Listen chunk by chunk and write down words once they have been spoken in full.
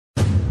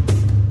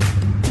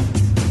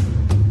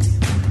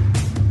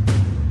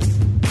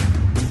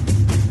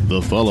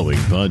The following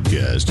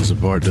podcast is a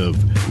part of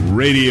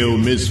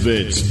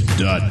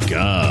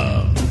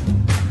RadioMisfits.com.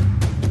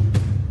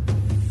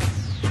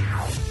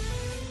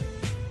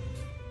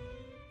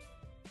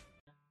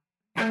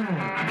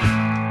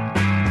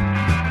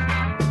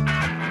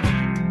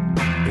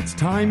 It's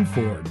time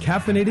for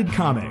Caffeinated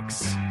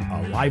Comics,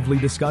 a lively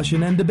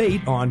discussion and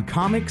debate on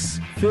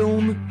comics,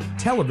 film,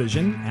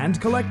 television, and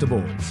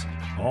collectibles,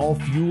 all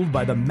fueled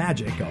by the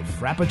magic of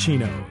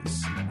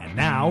Frappuccinos. And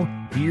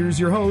now, here's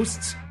your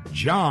hosts,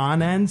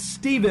 John and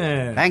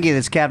Steven. Thank you.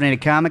 This is Caffeinated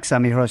Comics.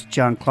 I'm your host,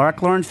 John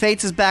Clark. Lauren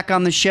Fates is back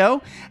on the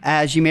show.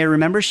 As you may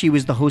remember, she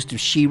was the host of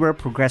She-Ra,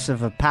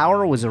 Progressive of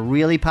Power. It was a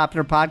really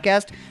popular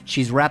podcast.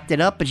 She's wrapped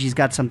it up, but she's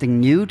got something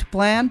new to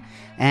plan,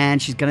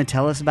 and she's going to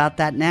tell us about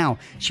that now.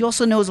 She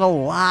also knows a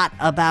lot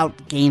about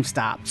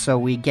GameStop, so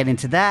we get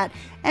into that.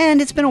 And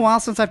it's been a while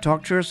since I've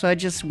talked to her, so I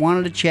just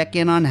wanted to check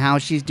in on how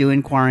she's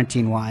doing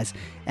quarantine-wise.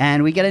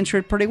 And we get into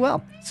it pretty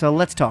well, so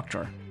let's talk to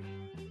her.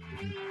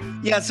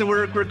 Yeah, so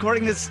we're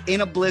recording this in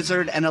a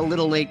blizzard and a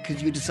little late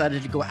because you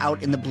decided to go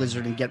out in the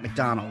blizzard and get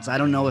McDonald's. I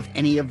don't know if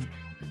any of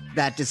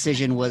that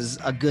decision was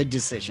a good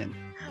decision.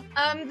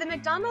 The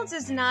McDonald's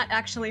is not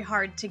actually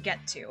hard to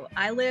get to.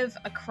 I live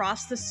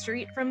across the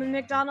street from a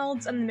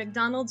McDonald's, and the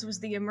McDonald's was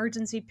the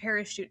emergency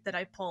parachute that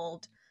I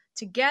pulled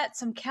to get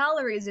some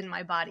calories in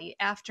my body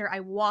after I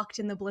walked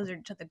in the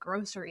blizzard to the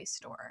grocery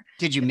store.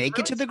 Did you make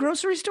it to the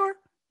grocery store?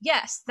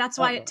 Yes, that's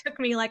why it took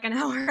me like an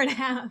hour and a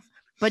half.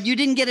 But you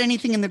didn't get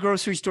anything in the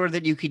grocery store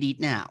that you could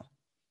eat now.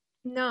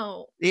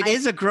 No. It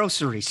is a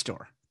grocery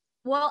store.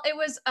 Well, it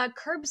was a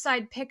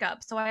curbside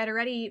pickup, so I had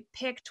already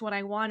picked what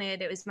I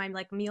wanted. It was my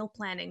meal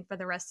planning for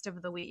the rest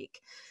of the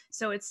week.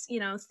 So it's,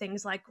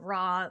 things like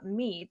raw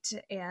meat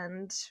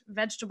and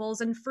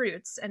vegetables and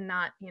fruits and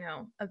not,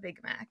 a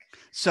Big Mac.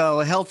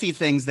 So healthy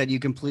things that you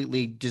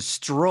completely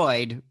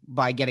destroyed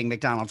by getting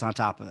McDonald's on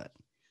top of it.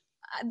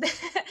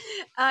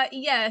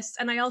 Yes,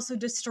 and I also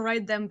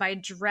destroyed them by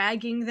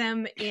dragging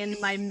them in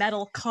my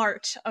metal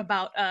cart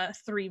about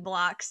 3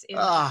 blocks in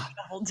the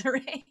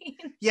terrain.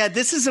 Yeah,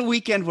 this is a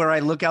weekend where I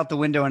look out the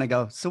window and I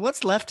go, so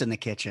what's left in the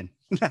kitchen?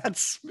 I'll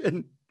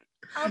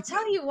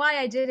tell you why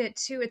I did it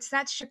too. It's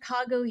that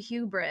Chicago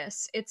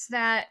hubris. It's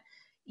that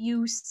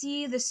you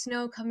see the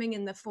snow coming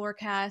in the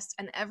forecast,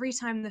 and every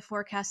time the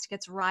forecast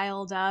gets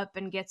riled up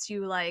and gets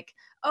you like,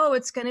 oh,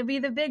 it's going to be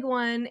the big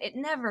one, it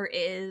never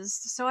is.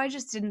 So I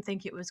just didn't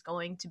think it was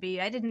going to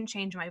be. I didn't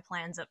change my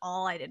plans at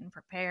all. I didn't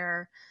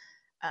prepare.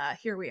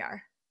 Here we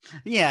are.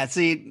 Yeah,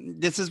 see,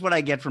 this is what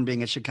I get from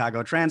being a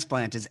Chicago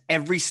transplant is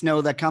every snow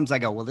that comes, I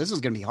go, well, this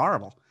is going to be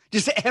horrible.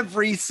 Just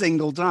every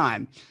single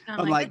time.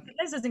 I'm like,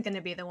 this isn't going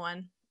to be the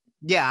one.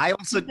 Yeah, I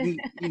also, we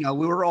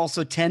were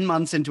also 10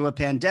 months into a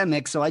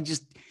pandemic. So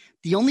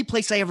the only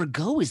place I ever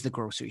go is the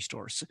grocery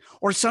stores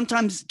or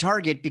sometimes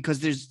Target because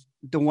there's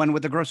the one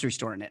with the grocery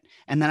store in it.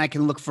 And then I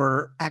can look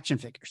for action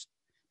figures.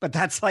 But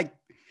that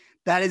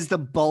is the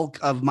bulk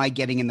of my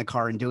getting in the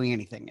car and doing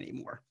anything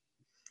anymore.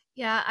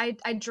 Yeah,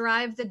 I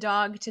drive the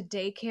dog to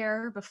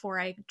daycare before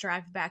I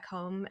drive back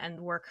home and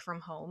work from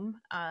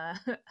home. I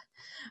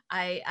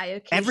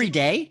Every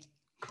day?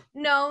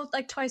 No,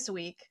 like twice a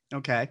week.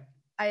 Okay.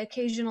 I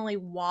occasionally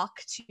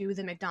walk to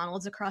the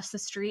McDonald's across the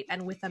street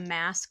and with a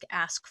mask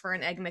ask for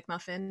an Egg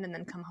McMuffin and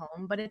then come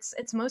home. But it's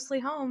mostly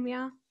home,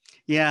 yeah.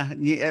 Yeah,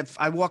 if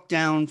I walk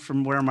down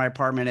from where my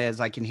apartment is,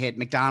 I can hit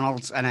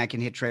McDonald's and I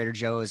can hit Trader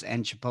Joe's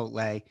and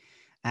Chipotle.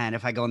 And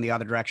if I go in the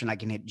other direction, I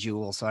can hit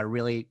Jewel. So I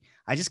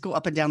just go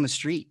up and down the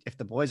street if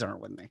the boys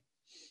aren't with me.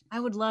 I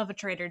would love a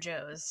Trader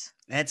Joe's.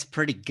 That's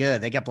pretty good.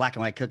 They got black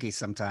and white cookies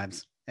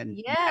sometimes. And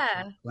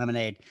yeah,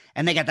 lemonade.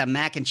 And they got that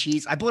mac and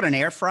cheese. I bought an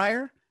air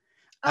fryer.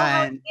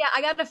 Yeah,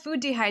 I got a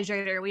food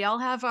dehydrator. We all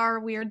have our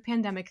weird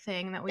pandemic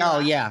thing that we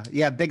love.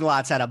 Yeah. Big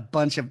Lots had a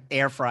bunch of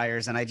air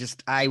fryers, and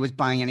I was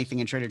buying anything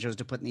in Trader Joe's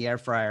to put in the air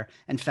fryer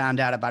and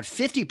found out about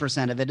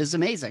 50% of it is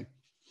amazing.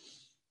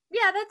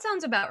 Yeah, that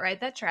sounds about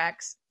right. That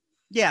tracks.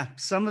 Yeah,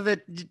 some of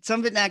it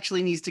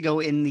actually needs to go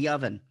in the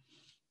oven.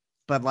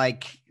 But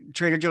like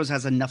Trader Joe's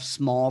has enough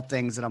small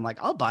things that I'm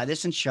like, I'll buy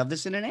this and shove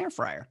this in an air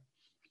fryer.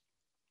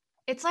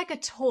 It's like a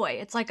toy.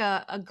 It's like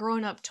a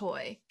grown-up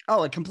toy.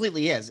 Oh, it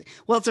completely is.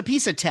 Well, it's a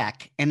piece of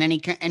tech, and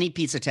any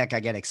piece of tech I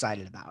get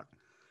excited about.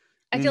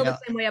 I feel the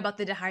same way about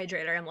the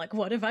dehydrator. I'm like,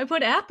 what if I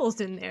put apples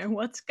in there?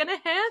 What's gonna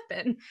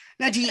happen?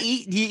 Now, do you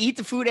eat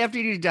the food after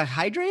you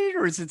dehydrate it,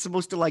 or is it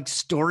supposed to like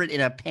store it in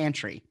a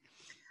pantry?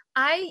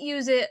 I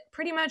use it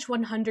pretty much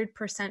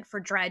 100% for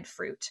dried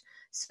fruit.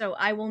 So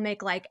I will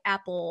make like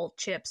apple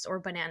chips or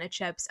banana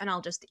chips, and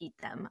I'll just eat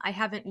them. I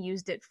haven't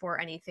used it for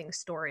anything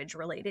storage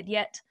related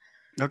yet.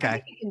 Okay. I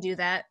think you can do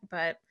that,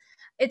 but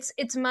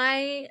it's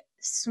my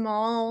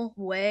small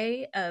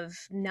way of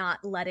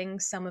not letting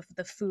some of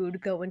the food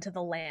go into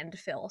the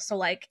landfill. So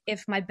like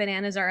if my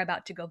bananas are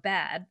about to go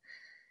bad,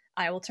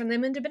 I will turn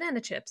them into banana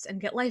chips and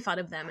get life out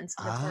of them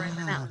instead of throwing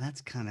them out.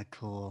 That's kind of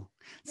cool.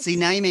 See,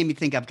 now you made me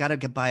think I've got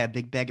to buy a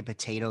big bag of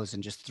potatoes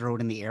and just throw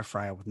it in the air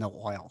fryer with no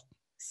oil.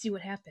 See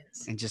what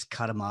happens. And just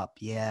cut them up.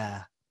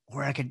 Yeah.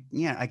 Or I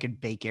could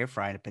bake air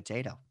fry a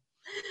potato.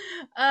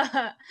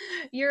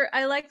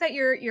 I like that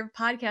your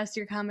podcast,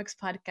 your comics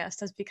podcast,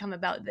 has become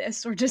about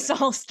this. We're just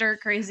all stir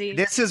crazy.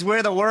 This is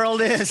where the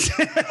world is.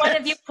 What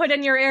have you put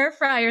in your air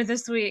fryer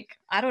this week?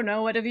 I don't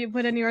know. What have you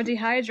put in your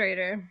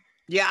dehydrator?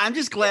 Yeah, I'm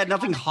just glad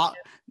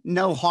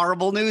no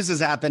horrible news has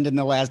happened in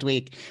the last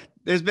week.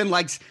 There's been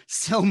like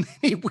so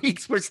many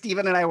weeks where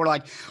Steven and I were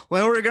like,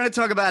 well, we're going to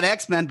talk about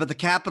X-Men, but the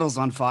Capitol's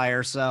on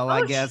fire. So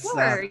I guess.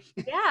 Sure.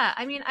 Yeah.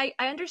 I mean, I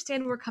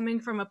understand we're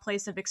coming from a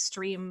place of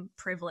extreme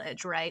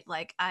privilege, right?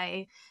 Like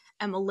I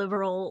am a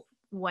liberal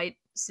white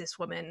cis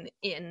woman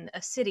in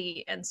a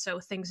city. And so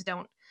things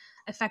don't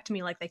affect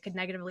me like they could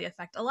negatively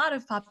affect a lot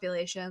of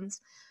populations.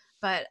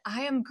 But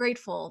I am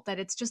grateful that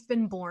it's just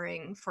been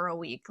boring for a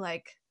week.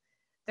 Like,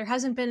 there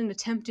hasn't been an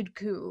attempted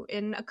coup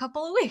in a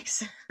couple of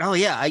weeks. Oh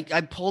yeah,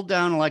 I pulled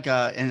down like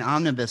an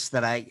omnibus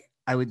that I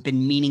had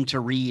been meaning to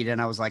read, and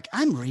I was like,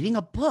 I'm reading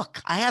a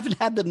book. I haven't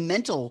had the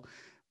mental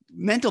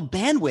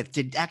bandwidth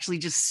to actually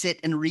just sit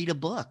and read a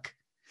book.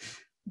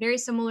 Very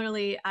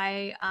similarly,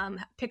 I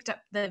picked up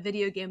the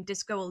video game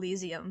Disco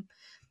Elysium,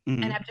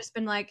 and I've just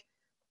been like,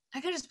 I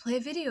can just play a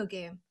video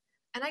game.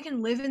 And I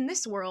can live in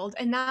this world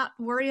and not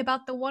worry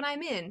about the one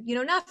I'm in. You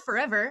know, not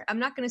forever. I'm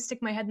not going to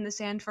stick my head in the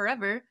sand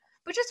forever.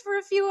 But just for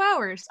a few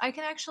hours, I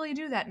can actually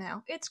do that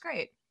now. It's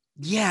great.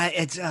 Yeah,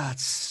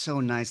 it's so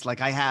nice.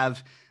 Like I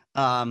have,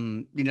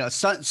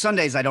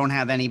 Sundays I don't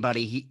have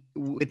anybody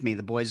with me.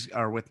 The boys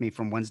are with me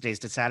from Wednesdays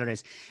to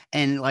Saturdays.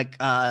 And like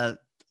 2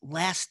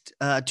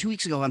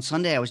 weeks ago on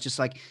Sunday, I was just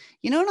like,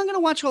 I'm going to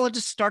watch all of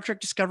Star Trek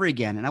Discovery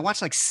again. And I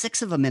watched like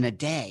 6 of them in a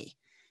day.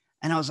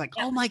 And I was like,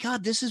 oh my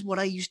God, this is what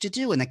I used to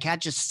do. And the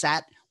cat just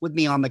sat with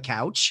me on the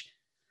couch.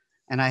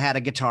 And I had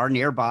a guitar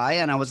nearby,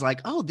 and I was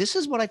like, oh, this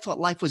is what I thought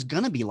life was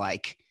going to be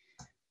like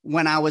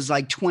when I was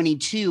like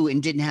 22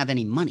 and didn't have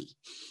any money.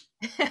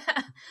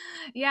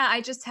 Yeah,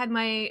 I just had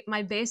my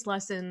bass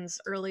lessons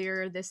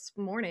earlier this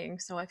morning,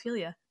 so I feel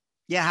you.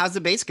 Yeah, how's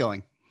the bass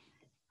going?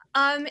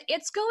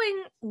 It's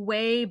going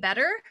way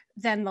better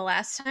than the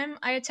last time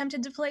I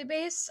attempted to play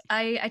bass.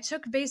 I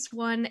took bass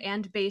 1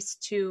 and bass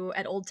 2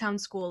 at Old Town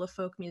School of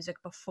Folk Music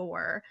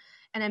before,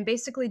 and I'm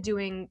basically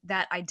doing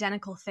that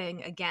identical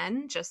thing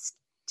again, just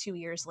 2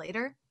 years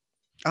later.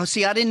 Oh,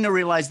 see, I didn't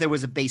realize there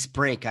was a bass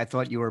break. I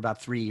thought you were about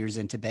 3 years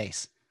into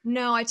bass.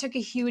 No, I took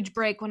a huge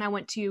break when I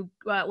went to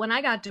when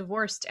I got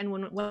divorced and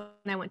when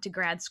I went to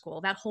grad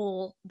school. That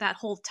whole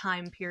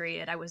time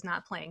period, I was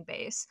not playing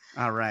bass.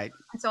 All right.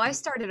 So I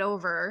started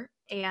over,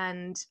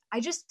 and I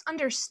just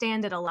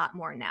understand it a lot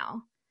more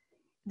now.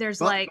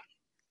 There's like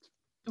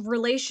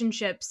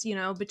relationships,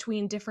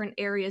 between different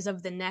areas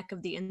of the neck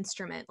of the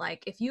instrument.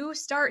 Like if you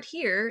start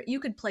here, you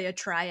could play a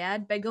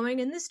triad by going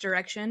in this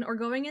direction or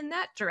going in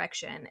that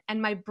direction. And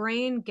my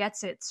brain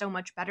gets it so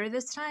much better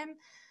this time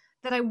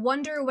that I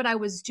wonder what I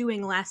was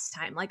doing last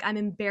time. Like I'm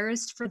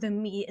embarrassed for the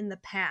me in the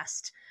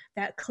past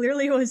that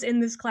clearly was in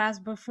this class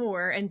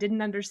before and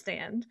didn't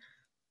understand.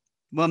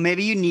 Well,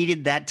 maybe you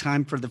needed that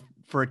time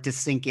for it to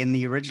sink in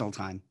the original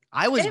time.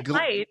 I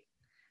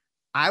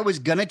was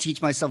going to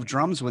teach myself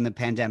drums when the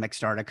pandemic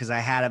started because I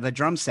had a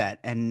drum set,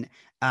 and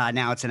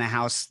now it's in a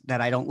house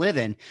that I don't live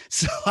in.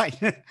 So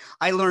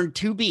I learned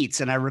 2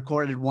 beats and I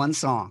recorded 1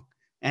 song,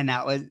 and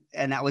that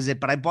was it.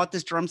 But I bought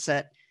this drum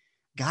set,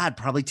 God,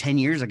 probably 10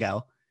 years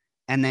ago,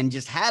 and then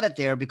just had it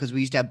there because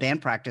we used to have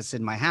band practice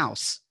in my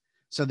house.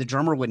 So the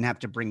drummer wouldn't have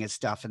to bring his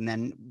stuff. And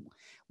then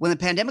when the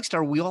pandemic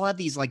started, we all had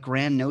these like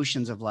grand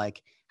notions of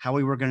like how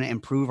we were going to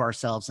improve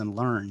ourselves and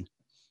learn.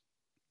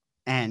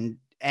 And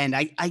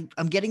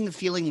I'm getting the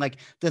feeling like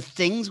the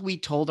things we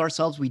told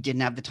ourselves we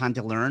didn't have the time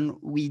to learn,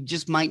 we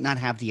just might not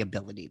have the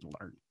ability to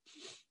learn.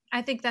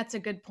 I think that's a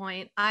good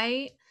point.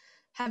 I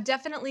have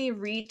definitely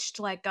reached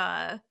like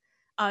a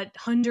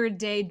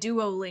 100-day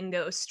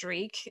Duolingo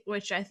streak,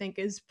 which I think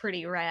is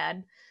pretty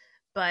rad.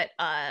 But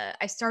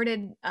I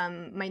started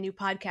my new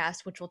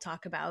podcast, which we'll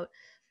talk about.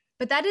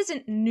 But that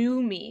isn't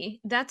new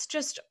me. That's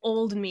just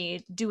old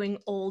me doing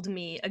old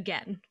me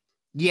again.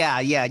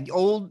 Yeah.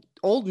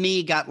 Old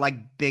me got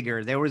like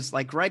bigger. There was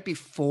like right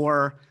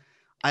before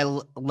I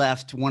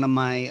left, one of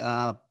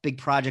my big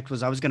projects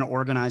was I was going to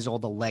organize all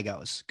the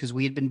Legos because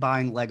we had been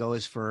buying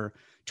Legos for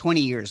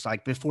 20 years,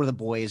 like before the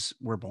boys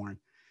were born.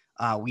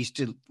 We used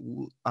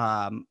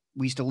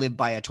to live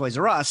by a Toys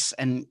R Us,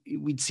 and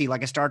we'd see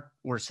like a Star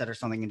Wars set or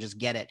something and just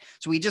get it.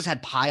 So we just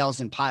had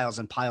piles and piles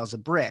and piles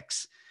of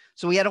bricks.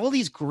 So we had all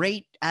these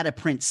great out of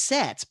print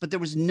sets, but there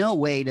was no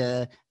way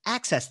to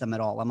access them at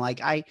all. I'm like,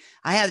 I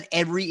had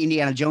every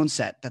Indiana Jones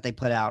set that they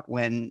put out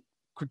when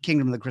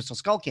Kingdom of the Crystal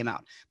Skull came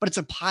out, but it's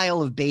a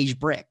pile of beige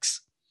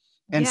bricks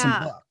and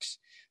some books.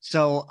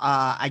 So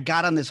I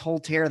got on this whole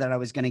tear that I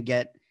was going to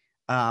get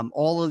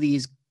all of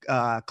these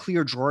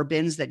clear drawer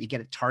bins that you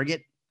get at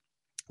Target,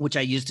 which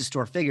I used to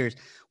store figures.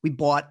 We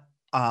bought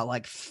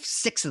like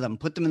 6 of them,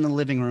 put them in the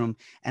living room,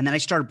 and then I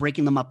started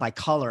breaking them up by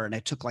color, and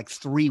it took like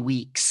 3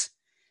 weeks.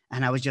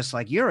 And I was just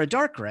like, you're a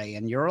dark gray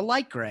and you're a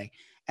light gray.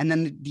 And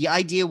then the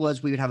idea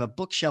was we would have a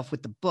bookshelf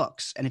with the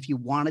books. And if you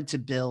wanted to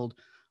build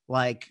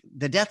like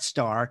the Death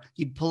Star,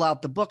 you'd pull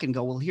out the book and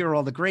go, well, here are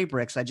all the gray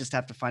bricks. I just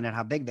have to find out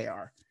how big they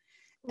are.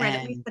 Right, at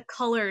And least the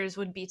colors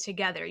would be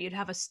together. You'd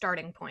have a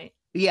starting point.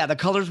 yeah, the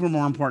colors were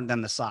more important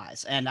than the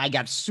size. And I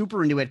got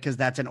super into it because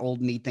that's an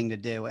old me thing to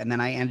do. And then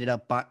I ended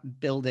up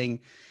building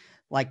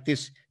like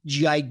this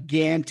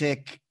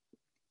gigantic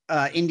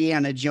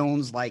Indiana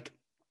Jones like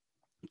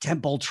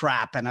temple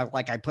trap. And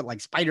I put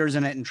like spiders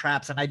in it and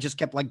traps. And I just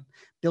kept like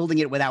building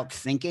it without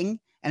thinking.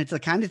 And it's the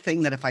kind of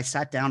thing that if I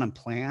sat down and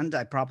planned,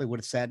 I probably would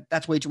have said,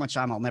 that's way too much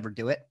time. I'll never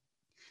do it.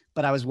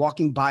 But I was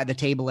walking by the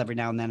table every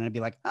now and then and I'd be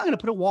like, I'm going to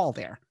put a wall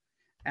there.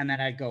 And then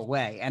I'd go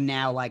away. And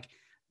now like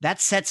that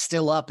set's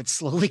still up. It's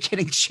slowly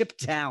getting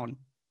chipped down.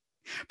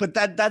 But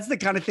that's the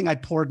kind of thing I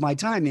poured my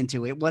time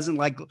into. It wasn't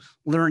like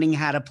learning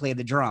how to play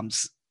the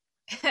drums.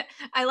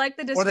 I like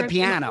the Or description. the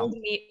piano.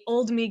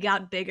 Old me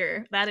got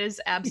bigger. That is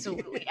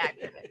absolutely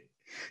accurate.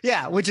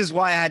 Yeah, which is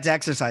why I had to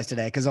exercise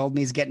today, because old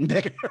me's getting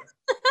bigger.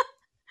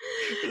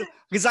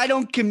 Because I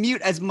don't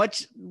commute as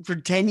much. For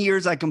 10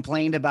 years, I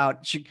complained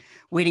about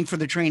waiting for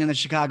the train in the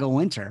Chicago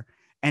winter.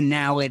 And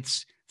now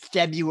it's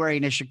February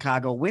in a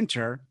Chicago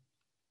winter.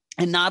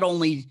 And not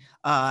only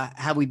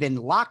have we been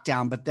locked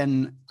down, but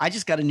then I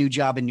just got a new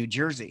job in New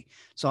Jersey.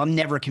 So I'm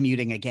never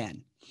commuting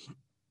again.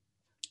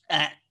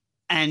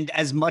 And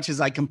as much as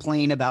I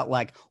complain about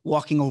like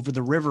walking over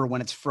the river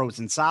when it's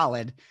frozen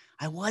solid,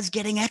 I was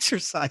getting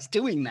exercise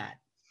doing that.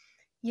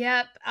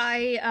 Yep.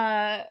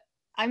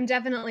 I'm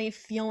definitely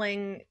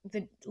feeling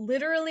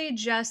literally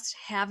just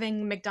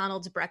having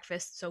McDonald's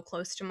breakfast so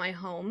close to my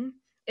home.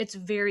 It's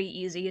very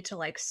easy to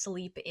like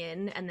sleep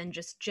in and then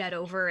just jet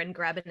over and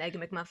grab an Egg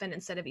McMuffin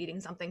instead of eating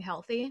something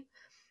healthy.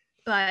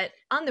 But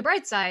on the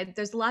bright side,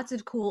 there's lots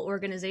of cool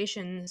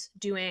organizations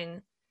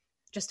doing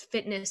just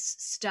fitness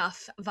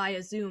stuff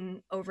via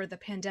Zoom over the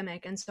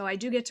pandemic. And so I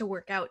do get to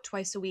work out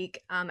twice a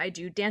week. I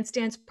do Dance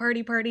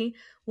Party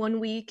 1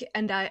 week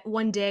and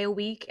 1 day a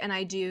week. And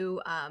I do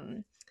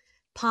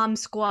Palm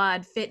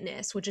Squad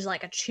Fitness, which is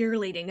like a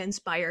cheerleading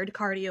inspired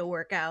cardio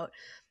workout.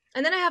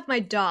 And then I have my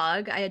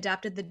dog. I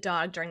adopted the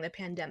dog during the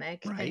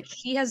pandemic. Right. And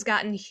she has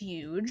gotten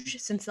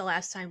huge since the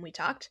last time we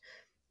talked.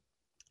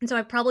 And so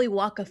I probably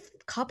walk a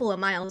couple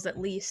of miles at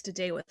least a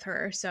day with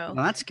her. So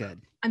Well, that's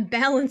good. I'm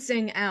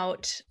balancing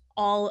out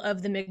all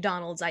of the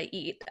McDonald's I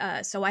eat.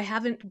 So I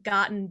haven't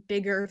gotten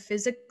bigger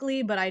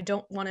physically, but I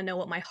don't want to know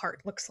what my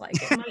heart looks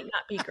like. It might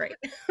not be great.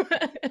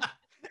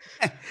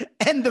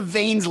 And the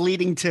veins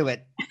leading to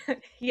it.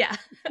 Yeah.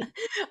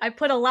 I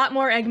put a lot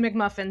more Egg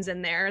McMuffins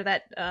in there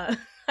that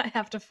I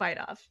have to fight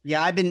off.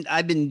 Yeah, I've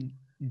been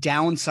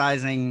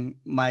downsizing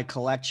my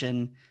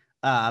collection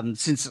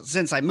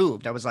since I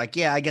moved. I was like,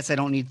 yeah, I guess I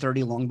don't need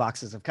 30 long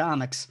boxes of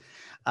comics.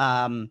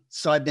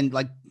 So I've been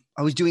like,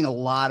 I was doing a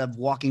lot of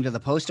walking to the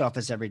post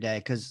office every day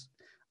because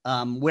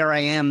where I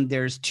am,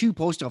 there's 2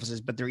 post offices,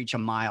 but they're each a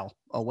mile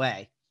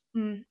away.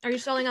 Are you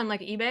selling on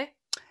like eBay?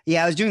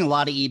 Yeah, I was doing a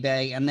lot of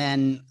eBay, and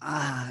then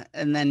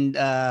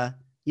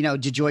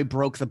DeJoy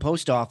broke the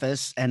post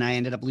office, and I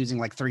ended up losing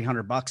like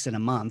 $300 in a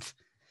month.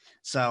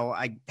 So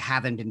I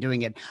haven't been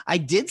doing it. I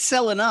did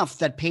sell enough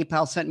that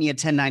PayPal sent me a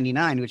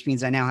 1099, which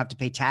means I now have to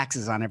pay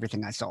taxes on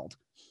everything I sold.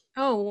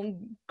 Oh,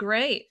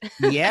 great.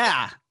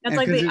 Yeah. That's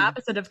like the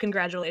opposite of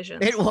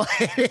congratulations. It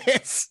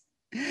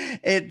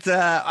is.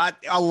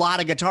 A lot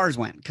of guitars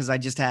went because I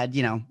just had,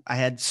 I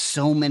had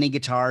so many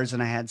guitars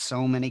and I had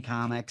so many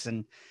comics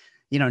and,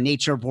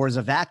 nature bores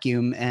a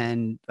vacuum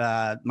and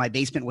my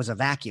basement was a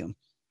vacuum.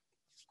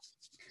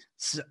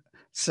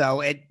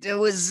 So it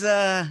was,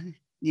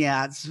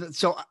 yeah.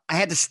 So I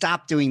had to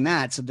stop doing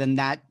that. So then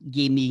that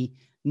gave me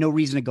no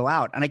reason to go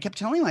out. And I kept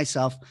telling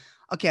myself,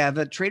 okay, I have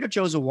a Trader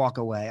Joe's a walk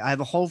away. I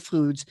have a Whole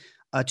Foods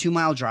a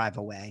 2-mile drive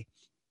away.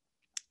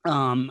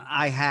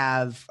 I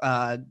have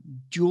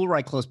Jewel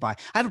right close by.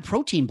 I have a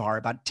protein bar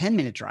about a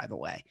 10-minute drive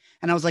away.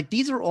 And I was like,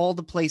 these are all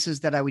the places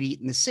that I would eat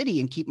in the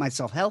city and keep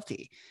myself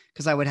healthy.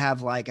 Because I would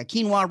have like a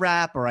quinoa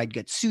wrap or I'd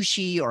get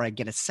sushi or I'd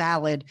get a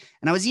salad.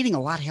 And I was eating a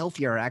lot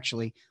healthier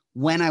actually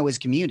when I was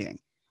commuting.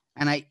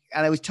 And I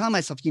was telling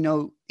myself,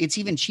 it's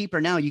even cheaper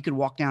now. You could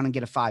walk down and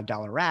get a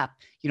 $5 wrap.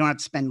 You don't have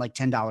to spend like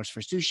 $10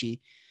 for sushi.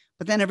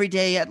 But then every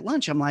day at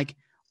lunch, I'm like,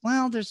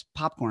 well, there's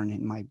popcorn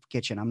in my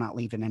kitchen. I'm not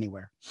leaving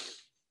anywhere.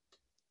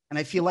 And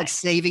I feel like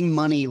saving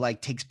money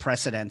like takes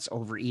precedence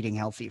over eating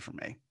healthy for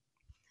me.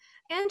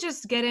 And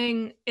just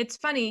it's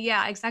funny.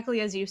 Yeah,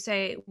 exactly as you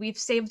say, we've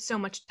saved so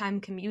much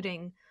time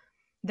commuting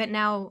that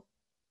now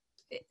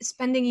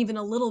spending even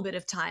a little bit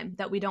of time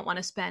that we don't want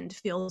to spend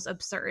feels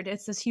absurd.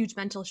 It's this huge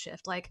mental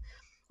shift. Like,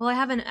 well, I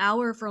have an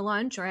hour for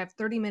lunch or I have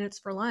 30 minutes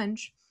for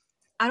lunch.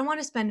 I don't want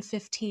to spend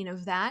 15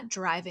 of that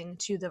driving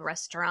to the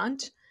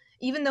restaurant,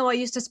 even though I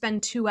used to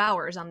spend 2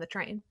 hours on the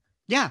train.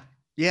 Yeah,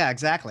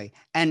 exactly.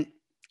 And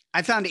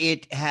I found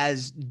it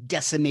has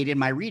decimated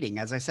my reading.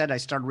 As I said, I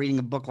started reading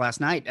a book last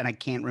night and I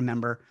can't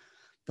remember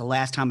the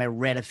last time I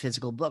read a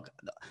physical book.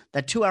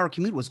 That 2-hour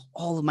commute was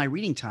all of my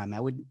reading time. I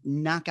would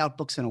knock out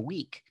books in a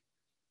week.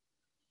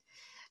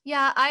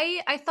 Yeah,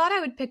 I thought I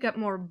would pick up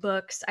more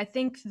books. I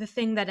think the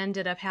thing that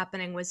ended up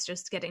happening was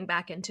just getting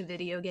back into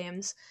video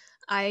games.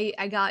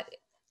 I got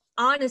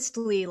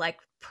honestly like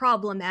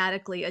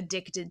problematically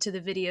addicted to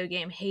the video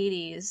game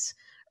Hades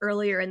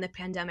earlier in the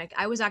pandemic.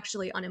 I was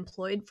actually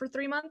unemployed for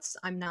 3 months.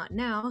 I'm not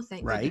now,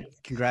 thank Right. goodness.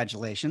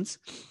 Congratulations.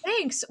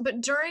 Thanks.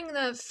 But during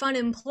the fun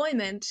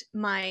employment,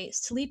 my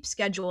sleep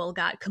schedule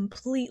got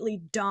completely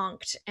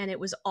donked and it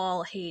was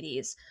all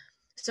Hades.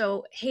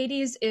 So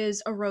Hades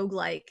is a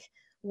roguelike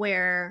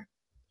where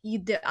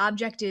the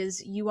object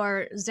is you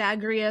are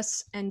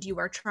Zagreus and you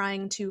are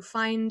trying to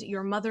find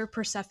your mother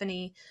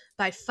Persephone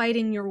by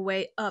fighting your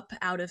way up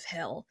out of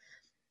hell.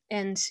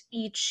 And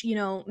each,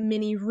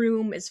 mini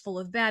room is full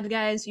of bad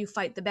guys. You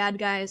fight the bad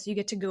guys, you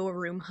get to go a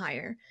room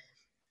higher.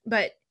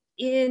 But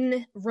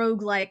in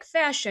roguelike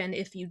fashion,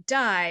 if you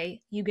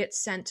die, you get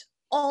sent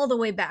all the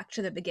way back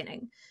to the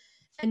beginning.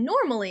 And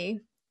normally,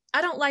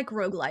 I don't like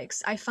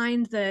roguelikes. I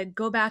find the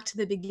go back to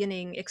the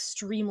beginning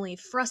extremely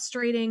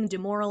frustrating,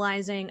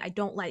 demoralizing. I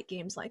don't like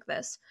games like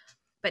this.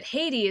 But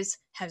Hades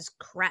has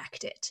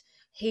cracked it.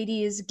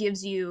 Hades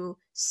gives you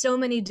so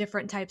many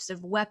different types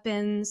of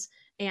weapons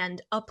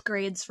and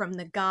upgrades from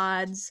the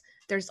gods.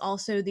 There's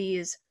also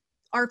these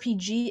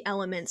RPG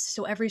elements,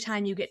 so every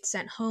time you get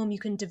sent home, you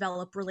can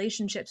develop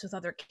relationships with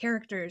other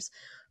characters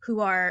who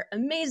are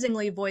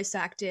amazingly voice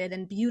acted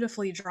and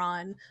beautifully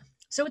drawn.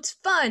 So it's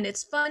fun.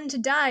 It's fun to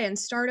die and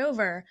start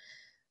over.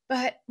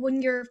 But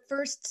when you're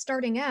first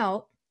starting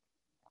out,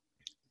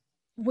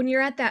 when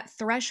you're at that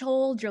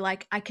threshold, you're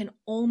like, I can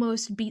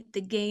almost beat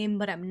the game,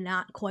 but I'm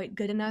not quite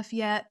good enough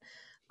yet.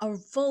 A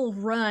full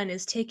run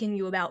is taking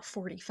you about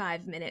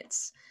 45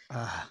 minutes.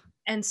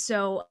 And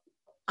so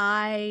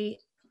I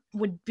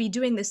would be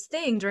doing this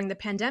thing during the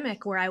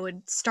pandemic where I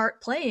would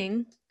start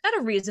playing at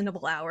a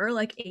reasonable hour,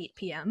 like 8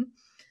 p.m.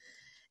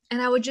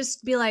 And I would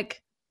just be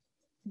like,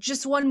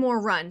 just one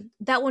more run.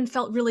 That one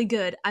felt really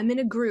good. I'm in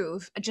a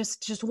groove.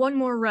 Just one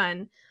more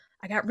run.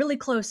 I got really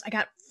close. I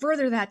got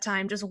further that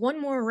time. Just one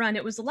more run.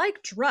 It was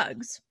like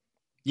drugs.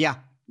 Yeah.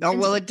 Oh,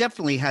 well, it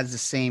definitely has the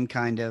same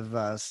kind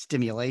of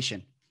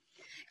stimulation.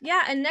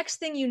 Yeah. And next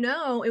thing you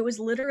know, it was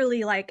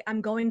literally like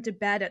I'm going to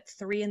bed at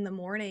 3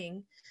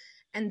 a.m.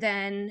 And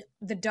then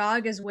the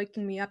dog is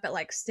waking me up at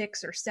like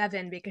 6 or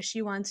 7 because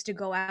she wants to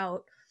go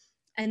out.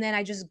 And then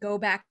I just go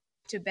back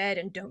to bed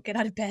and don't get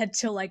out of bed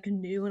till like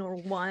noon or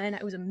 1.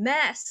 It was a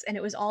mess, and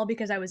it was all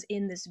because I was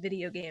in this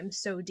video game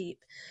so deep.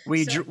 Were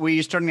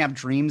you starting to have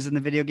dreams in the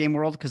video game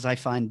world? Because I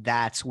find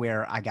that's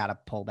where I gotta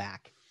pull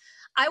back.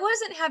 I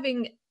wasn't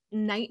having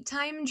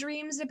nighttime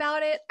dreams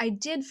about it. I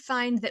did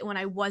find that when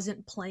I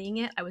wasn't playing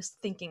it, I was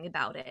thinking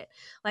about it.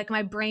 Like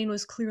my brain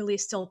was clearly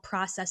still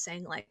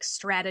processing like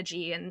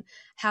strategy and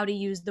how to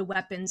use the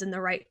weapons in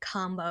the right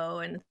combo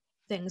and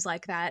things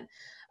like that.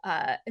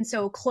 And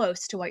so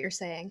close to what you're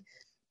saying.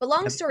 But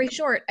long story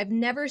short, I've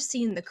never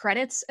seen the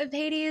credits of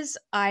Hades.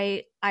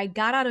 I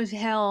got out of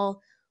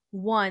hell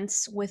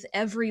once with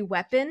every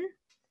weapon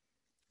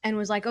and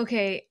was like,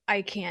 okay,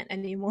 I can't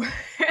anymore.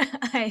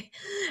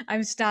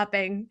 I'm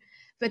stopping.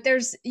 But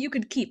you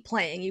could keep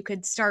playing. You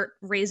could start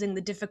raising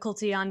the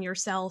difficulty on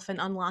yourself and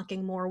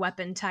unlocking more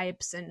weapon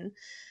types. And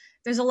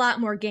there's a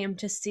lot more game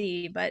to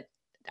see, but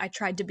I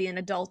tried to be an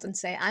adult and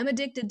say, I'm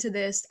addicted to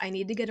this. I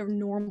need to get a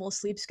normal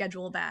sleep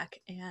schedule back.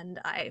 And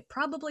I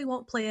probably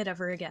won't play it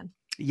ever again.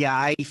 Yeah,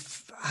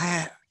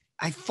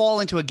 I fall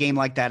into a game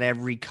like that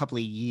every couple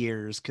of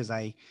years because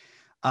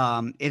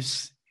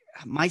if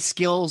my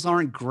skills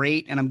aren't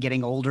great and I'm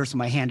getting older, so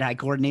my hand-eye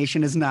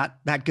coordination is not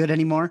that good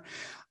anymore.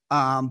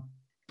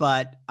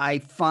 But I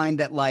find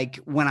that like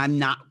when I'm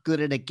not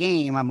good at a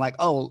game, I'm like,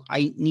 oh,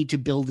 I need to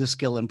build this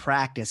skill and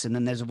practice. And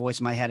then there's a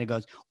voice in my head that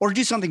goes, or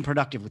do something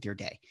productive with your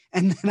day.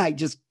 And then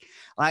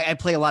I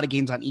play a lot of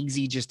games on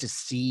easy just to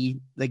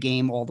see the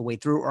game all the way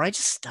through, or I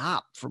just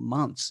stop for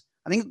months.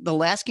 I think the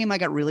last game I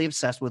got really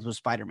obsessed with was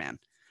Spider-Man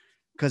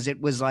because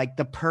it was like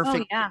the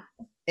perfect,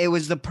 It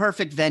was the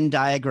perfect Venn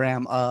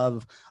diagram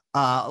of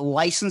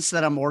license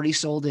that I'm already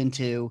sold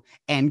into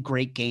and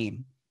great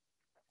game.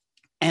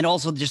 And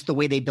also just the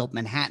way they built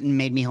Manhattan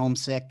made me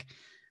homesick.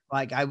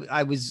 Like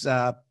I was,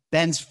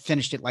 Ben's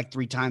finished it like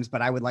 3 times,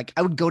 but I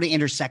would go to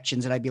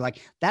intersections and I'd be like,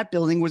 that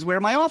building was where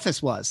my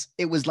office was.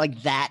 It was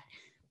like that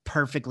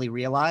perfectly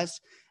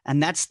realized.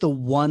 And that's the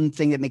one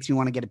thing that makes me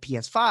want to get a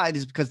PS5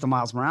 is because the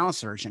Miles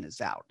Morales version is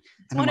out.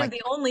 And one of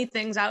the only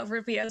things out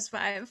for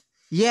PS5.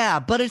 Yeah,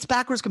 but it's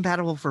backwards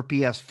compatible for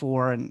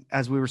PS4. And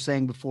as we were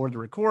saying before the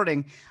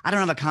recording, I don't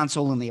have a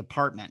console in the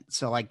apartment.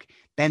 So like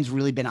Ben's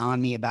really been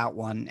on me about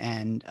one.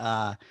 And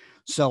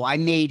so I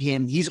made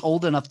him, he's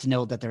old enough to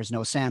know that there's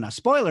no Santa.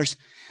 Spoilers.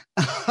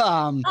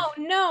 Oh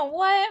no,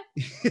 what?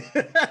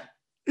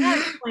 That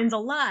explains a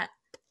lot.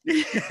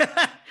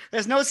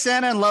 There's no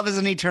Santa and love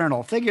isn't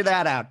eternal. Figure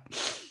that out.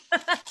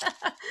 Put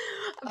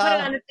it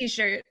on a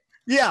t-shirt.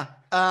 Yeah.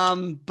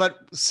 But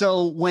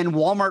so when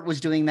Walmart was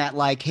doing that,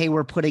 like, hey,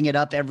 we're putting it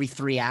up every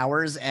 3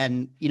 hours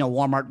and,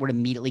 Walmart would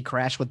immediately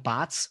crash with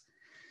bots.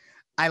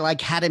 I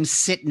like had him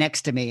sit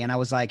next to me and I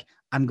was like,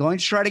 I'm going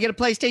to try to get a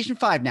PlayStation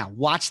 5 now.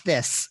 Watch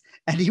this.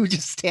 And he would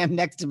just stand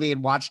next to me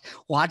and watch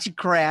it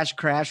crash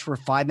for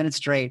 5 minutes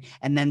straight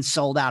and then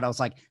sold out. I was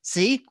like,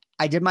 see,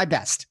 I did my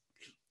best.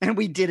 And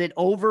we did it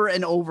over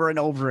and over and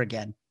over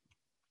again.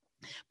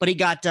 But he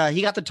got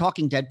the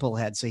talking Deadpool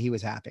head, so he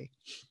was happy.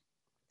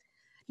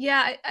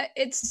 Yeah,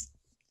 it's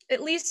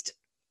at least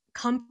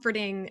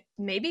comforting.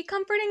 Maybe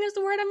comforting is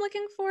the word I'm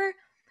looking for.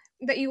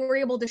 That you were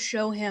able to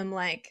show him,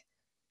 like,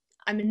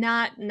 I'm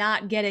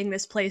not getting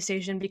this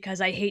PlayStation because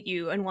I hate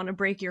you and want to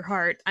break your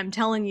heart. I'm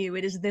telling you,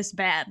 it is this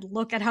bad.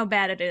 Look at how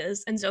bad it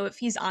is. And so if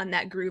he's on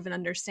that groove and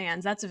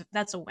understands,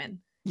 that's a win.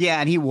 Yeah,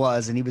 and he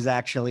was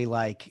actually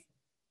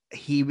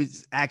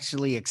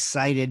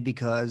excited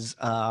because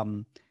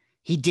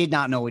he did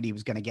not know what he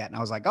was going to get. And I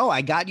was like, oh,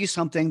 I got you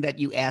something that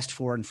you asked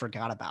for and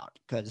forgot about.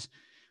 Because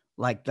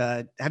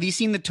have you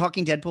seen the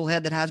talking Deadpool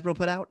head that Hasbro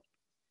put out?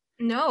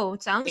 No,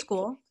 it sounds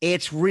cool.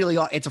 It's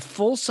a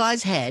full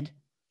size head,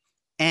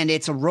 and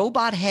it's a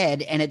robot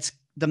head, and it's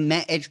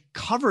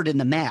covered in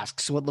the mask.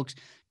 So it looks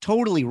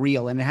totally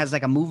real. And it has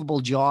like a movable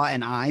jaw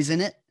and eyes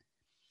in it.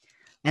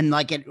 And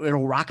like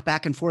it'll rock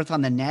back and forth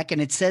on the neck.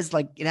 And it says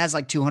like, it has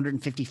like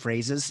 250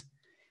 phrases.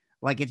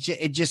 Like it's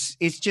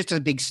just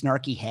a big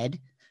snarky head.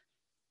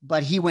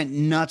 But he went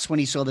nuts when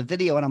he saw the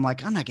video, and I'm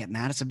like, I'm not getting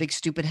that. It's a big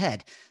stupid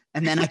head.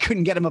 And then I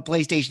couldn't get him a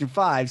PlayStation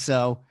 5.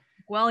 So,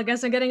 well, I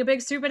guess I'm getting a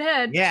big stupid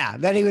head. Yeah.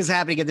 Then he was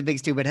happy to get the big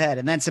stupid head.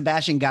 And then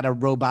Sebastian got a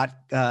robot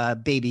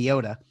Baby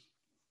Yoda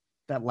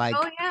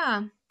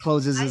that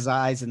closes his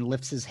eyes and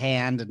lifts his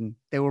hand. And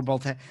they were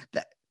both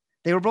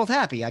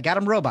happy. I got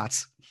him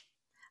robots.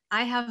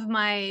 I have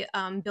my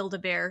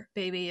Build-A-Bear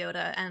Baby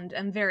Yoda, and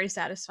I'm very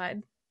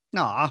satisfied.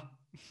 Aw.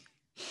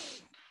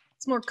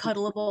 It's more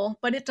cuddleable,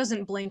 but it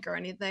doesn't blink or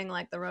anything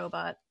like the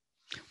robot.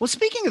 Well,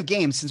 speaking of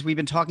games, since we've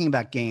been talking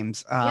about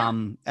games,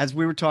 as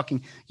we were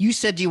talking, you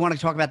said, do you want to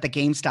talk about the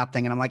GameStop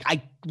thing? And I'm like,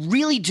 I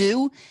really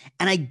do.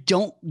 And I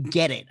don't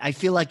get it. I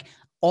feel like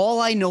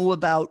all I know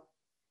about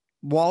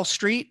Wall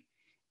Street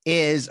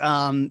is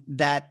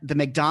that the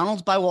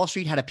McDonald's by Wall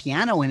Street had a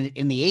piano in it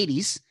in the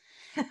 80s.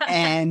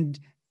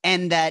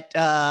 and that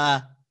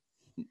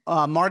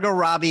Margot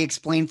Robbie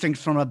explained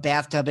things from a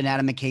bathtub in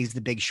Adam McKay's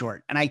The Big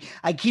Short. And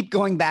I keep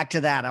going back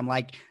to that. I'm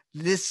like,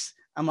 the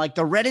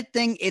Reddit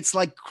thing, it's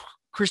like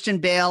Christian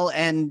Bale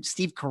and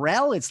Steve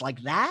Carell. It's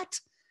like that.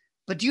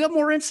 But do you have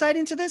more insight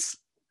into this?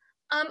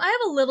 I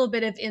have a little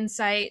bit of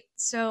insight.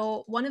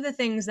 So one of the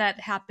things that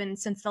happened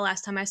since the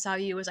last time I saw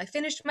you was I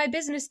finished my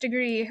business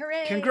degree.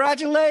 Hooray!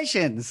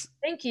 Congratulations.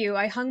 Thank you.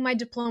 I hung my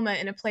diploma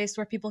in a place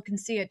where people can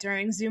see it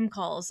during Zoom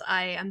calls.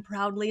 I am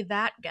proudly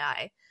that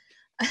guy.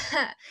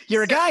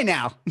 You're a guy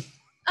now.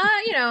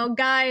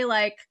 Guy,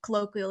 like,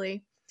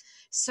 colloquially.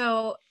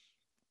 So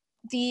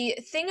the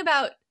thing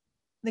about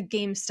the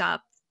GameStop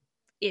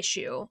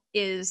issue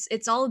is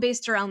it's all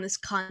based around this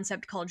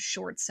concept called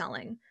short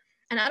selling.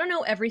 And I don't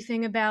know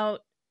everything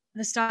about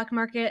the stock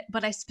market,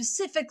 but I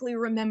specifically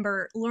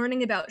remember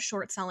learning about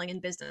short selling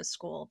in business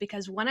school,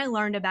 because when I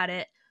learned about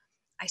it,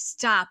 I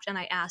stopped and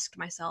I asked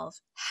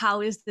myself, how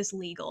is this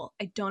legal?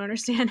 I don't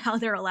understand how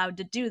they're allowed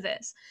to do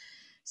this.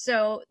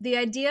 So the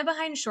idea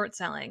behind short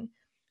selling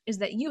is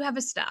that you have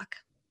a stock.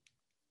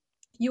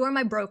 You are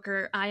my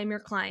broker. I am your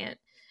client.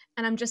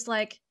 And I'm just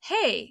like,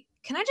 hey,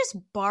 can I just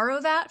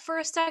borrow that for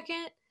a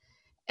second?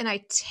 And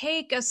I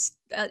take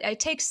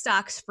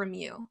stocks from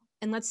you.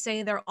 And let's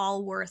say they're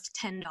all worth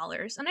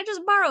 $10. And I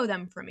just borrow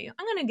them from you.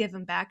 I'm going to give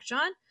them back,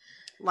 John.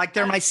 Like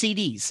they're my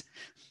CDs.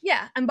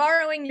 Yeah, I'm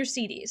borrowing your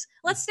CDs.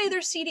 Let's say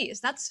they're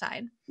CDs. That's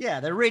fine. Yeah,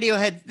 they're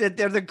Radiohead.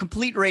 They're the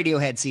complete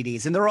Radiohead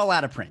CDs, and they're all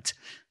out of print.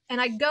 And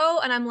I go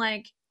and I'm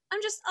like,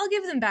 I'll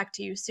give them back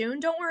to you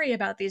soon. Don't worry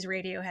about these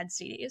Radiohead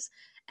CDs.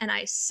 And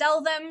I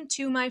sell them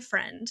to my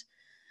friend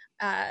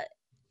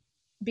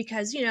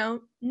because,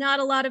 not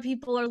a lot of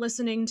people are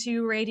listening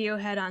to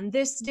Radiohead on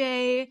this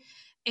day.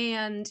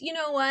 And you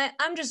know what?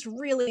 I'm just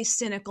really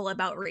cynical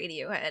about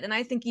Radiohead. And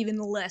I think even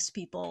less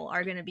people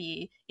are going to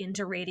be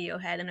into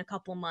Radiohead in a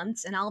couple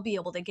months. And I'll be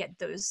able to get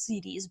those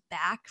CDs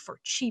back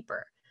for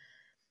cheaper.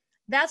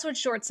 That's what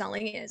short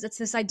selling is. It's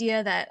this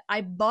idea that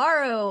I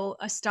borrow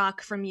a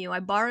stock from you.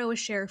 I borrow a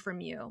share from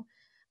you.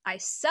 I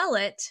sell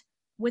it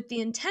with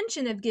the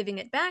intention of giving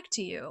it back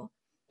to you.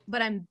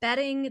 But I'm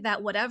betting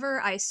that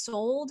whatever I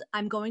sold,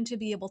 I'm going to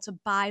be able to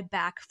buy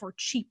back for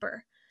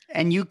cheaper.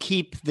 And you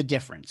keep the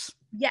difference.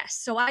 Yes.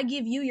 So I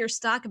give you your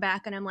stock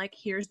back and I'm like,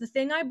 here's the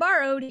thing I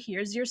borrowed.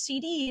 Here's your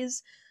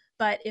CDs.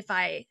 But if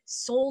I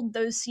sold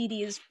those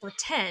CDs for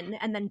 10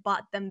 and then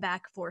bought them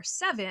back for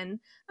 7,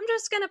 I'm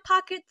just going to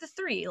pocket the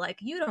 3. Like,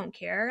 you don't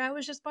care. I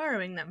was just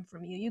borrowing them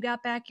from you. You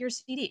got back your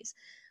CDs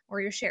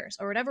or your shares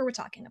or whatever we're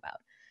talking about.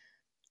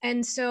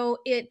 And so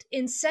it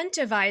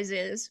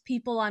incentivizes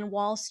people on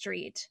Wall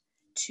Street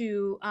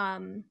to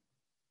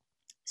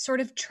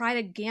sort of try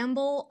to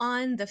gamble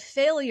on the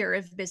failure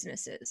of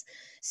businesses.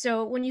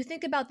 So when you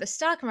think about the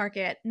stock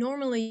market,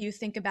 normally you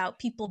think about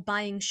people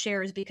buying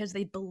shares because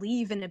they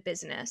believe in a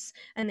business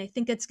and they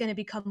think it's going to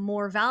become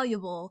more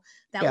valuable.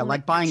 That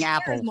like buying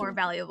Apple. More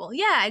valuable.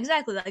 Yeah,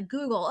 exactly. Like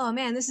Google. Oh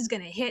man, this is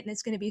going to hit and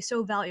it's going to be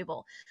so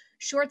valuable.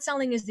 Short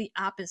selling is the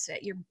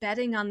opposite. You're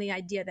betting on the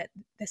idea that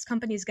this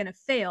company is going to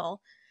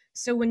fail.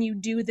 So when you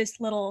do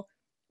this little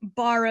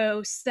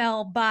borrow,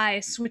 sell, buy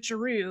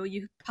switcheroo,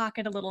 you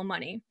pocket a little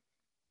money.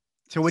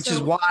 So which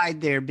is why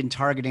they've been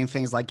targeting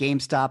things like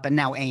GameStop and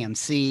now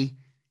AMC.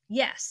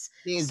 Yes.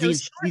 These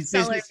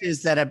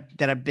businesses that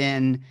have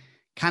been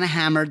kind of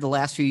hammered the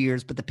last few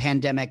years, but the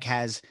pandemic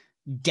has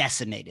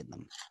decimated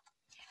them.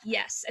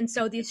 Yes. And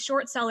so these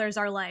short sellers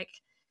are like,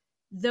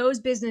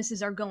 those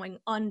businesses are going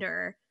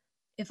under.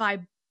 If I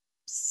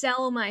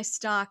sell my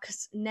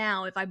stocks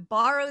now, if I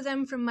borrow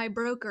them from my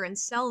broker and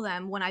sell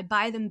them, when I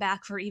buy them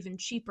back for even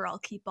cheaper, I'll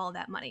keep all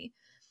that money.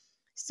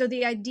 So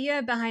the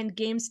idea behind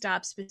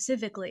GameStop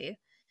specifically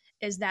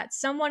is that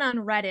someone on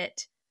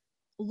Reddit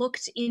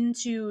looked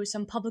into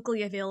some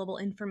publicly available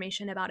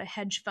information about a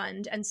hedge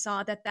fund and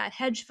saw that that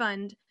hedge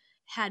fund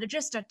had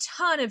just a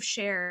ton of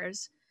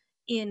shares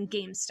in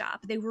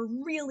GameStop. They were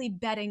really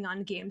betting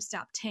on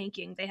GameStop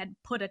tanking. They had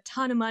put a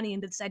ton of money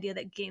into this idea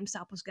that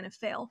GameStop was going to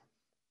fail.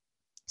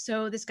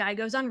 So this guy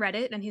goes on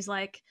Reddit and he's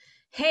like,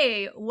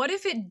 hey, what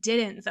if it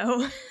didn't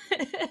though?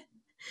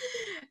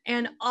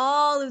 And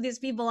all of these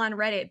people on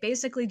Reddit,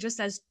 basically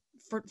just as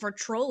for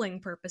trolling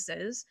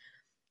purposes,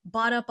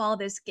 bought up all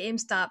this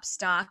GameStop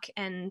stock,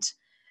 and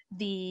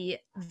the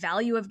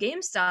value of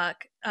GameStop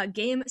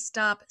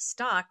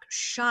stock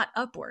shot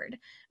upward.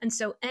 And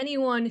so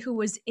anyone who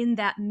was in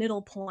that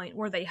middle point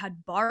where they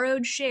had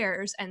borrowed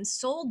shares and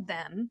sold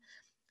them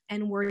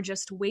and were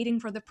just waiting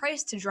for the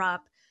price to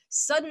drop,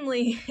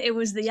 suddenly it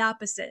was the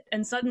opposite.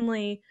 And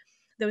suddenly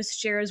those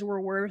shares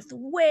were worth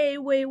way,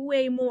 way,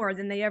 way more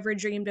than they ever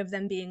dreamed of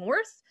them being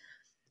worth.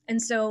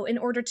 And so in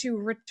order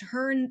to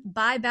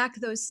buy back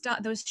those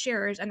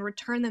shares and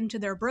return them to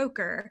their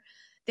broker,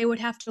 they would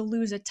have to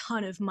lose a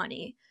ton of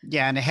money.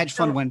 Yeah, and a hedge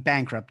fund went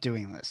bankrupt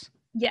doing this.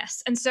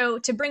 Yes. And so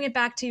to bring it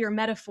back to your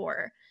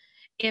metaphor,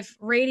 if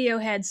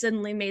Radiohead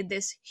suddenly made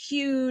this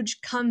huge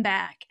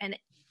comeback and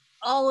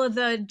all of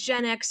the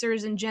Gen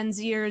Xers and Gen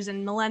Zers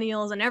and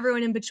millennials and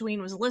everyone in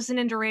between was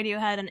listening to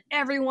Radiohead and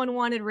everyone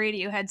wanted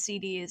Radiohead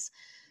CDs,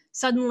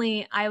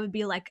 suddenly I would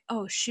be like,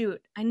 oh,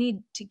 shoot, I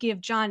need to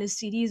give John his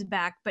CDs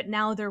back, but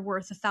now they're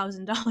worth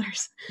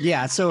 $1,000.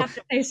 Yeah, so I have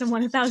to pay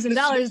someone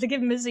 $1,000 to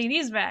give him his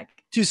CDs back.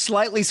 To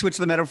slightly switch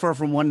the metaphor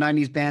from one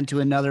 90s band to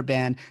another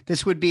band,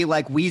 this would be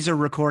like Weezer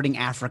recording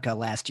Africa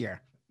last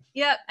year.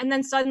 Yep, and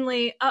then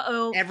suddenly,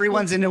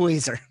 everyone's into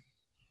Weezer.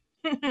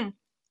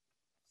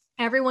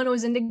 Everyone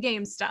was into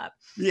GameStop.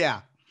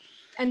 Yeah.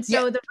 And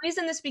so the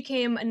reason this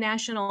became a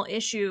national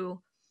issue,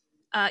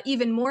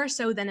 even more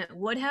so than it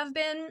would have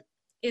been,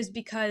 is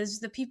because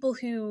the people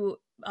who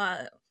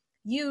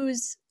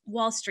use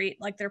Wall Street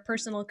like their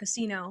personal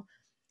casino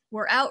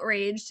were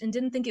outraged and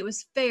didn't think it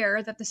was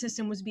fair that the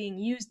system was being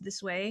used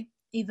this way,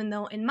 even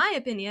though, in my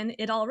opinion,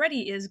 it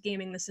already is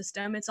gaming the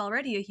system. It's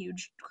already a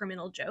huge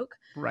criminal joke.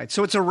 Right.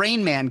 So it's a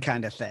Rain Man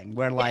kind of thing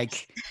where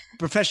like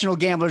professional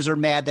gamblers are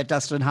mad that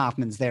Dustin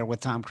Hoffman's there with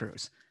Tom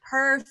Cruise.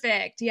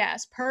 Perfect.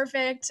 Yes.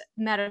 Perfect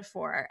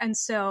metaphor. And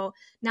so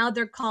now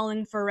they're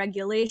calling for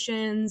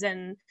regulations,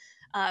 and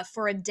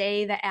for a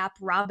day, the app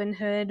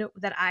Robinhood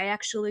that I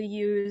actually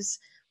use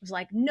was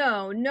like,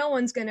 no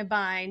one's going to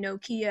buy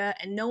Nokia,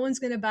 and no one's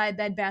going to buy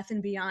Bed Bath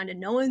 & Beyond, and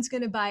no one's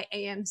going to buy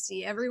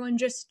AMC. Everyone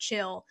just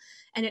chill.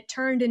 And it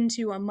turned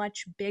into a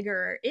much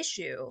bigger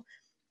issue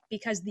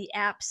because the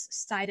apps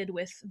sided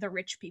with the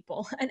rich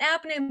people. An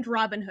app named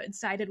Robinhood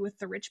sided with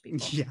the rich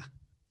people.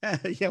 Yeah.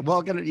 Yeah.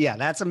 Welcome. Yeah.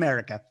 That's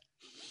America.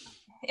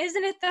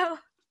 Isn't it though?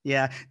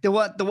 Yeah.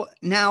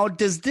 Now,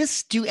 does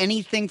this do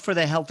anything for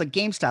the health of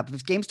GameStop?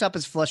 If GameStop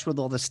is flush with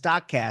all the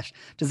stock cash,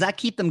 does that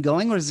keep them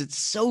going, or is it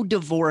so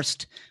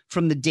divorced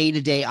from the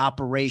day-to-day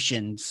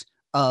operations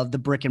of the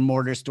brick and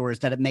mortar stores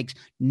that it makes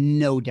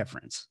no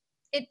difference?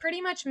 It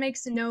pretty much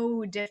makes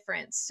no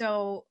difference.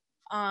 So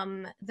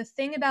the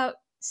thing about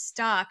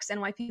stocks and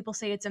why people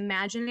say it's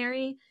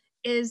imaginary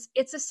is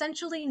it's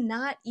essentially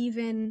not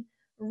even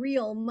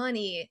real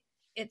money.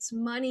 It's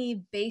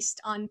money based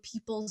on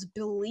people's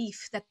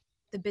belief that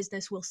the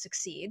business will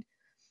succeed.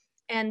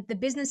 And the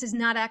business is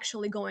not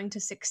actually going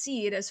to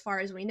succeed as far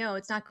as we know.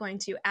 It's not going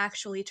to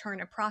actually turn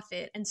a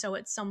profit. And so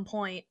at some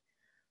point,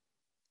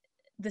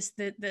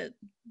 the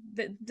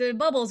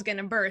bubble's going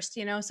to burst,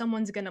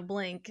 someone's going to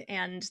blink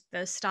and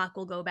the stock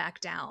will go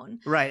back down.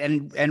 Right.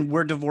 And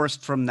we're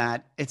divorced from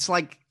that. It's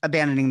like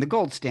abandoning the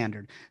gold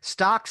standard.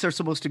 Stocks are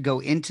supposed to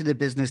go into the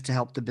business to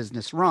help the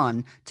business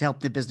run, to help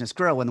the business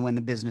grow. And when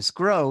the business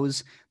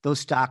grows, those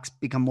stocks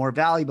become more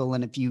valuable.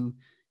 And if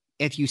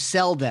you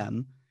sell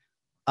them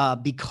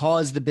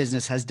because the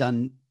business has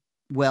done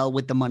well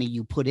with the money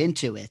you put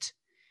into it,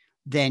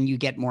 then you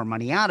get more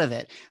money out of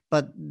it.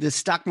 But the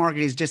stock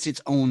market is just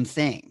its own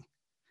thing,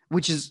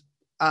 which is,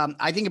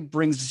 I think it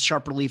brings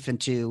sharp relief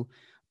into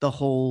the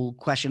whole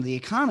question of the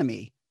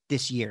economy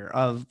this year.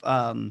 Of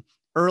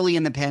early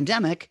in the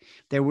pandemic,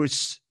 there were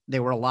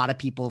a lot of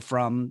people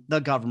from the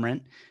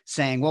government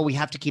saying, well, we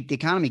have to keep the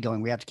economy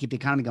going. We have to keep the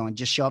economy going.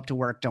 Just show up to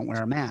work. Don't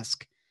wear a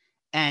mask.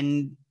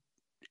 And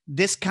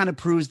this kind of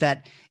proves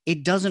that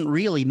it doesn't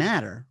really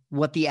matter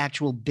what the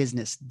actual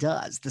business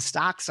does. The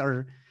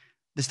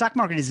stock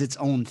market is its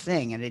own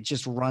thing, and it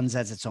just runs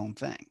as its own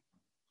thing.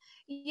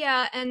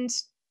 Yeah, and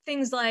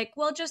things like,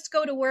 well, just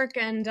go to work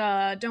and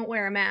don't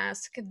wear a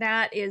mask.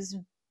 That is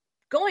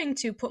going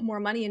to put more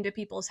money into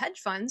people's hedge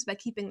funds by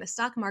keeping the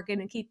stock market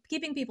and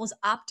keeping people's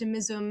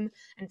optimism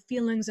and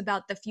feelings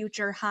about the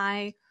future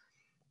high.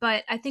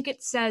 But I think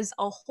it says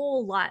a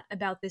whole lot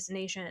about this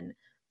nation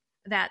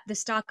that the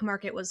stock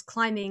market was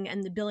climbing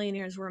and the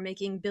billionaires were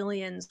making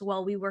billions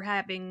while we were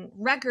having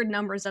record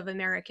numbers of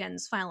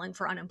Americans filing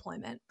for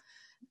unemployment.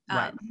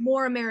 Right.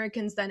 More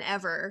Americans than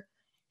ever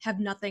have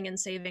nothing in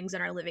savings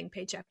and are living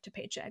paycheck to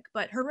paycheck.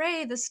 But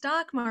hooray, the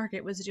stock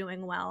market was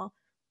doing well.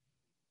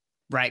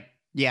 Right.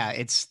 Yeah,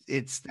 it's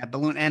that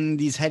balloon, and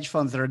these hedge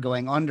funds that are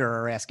going under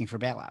are asking for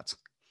bailouts.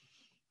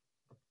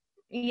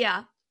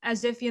 Yeah,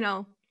 as if,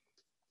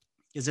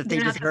 as if they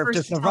deserve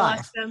to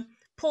survive. To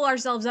pull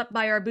ourselves up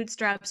by our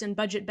bootstraps and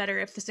budget better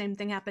if the same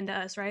thing happened to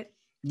us, right?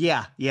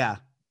 Yeah.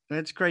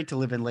 It's great to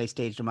live in late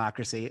stage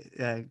democracy,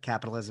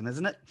 capitalism,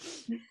 isn't it?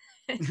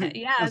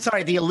 Yeah. I'm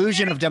sorry, the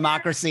illusion of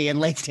democracy and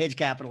late stage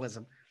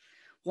capitalism.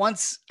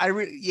 Once I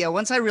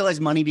realized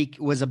money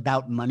was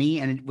about money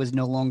and it was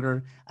no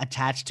longer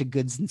attached to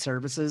goods and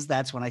services,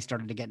 that's when I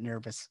started to get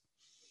nervous.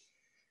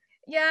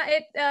 Yeah,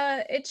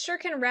 it sure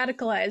can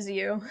radicalize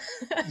you.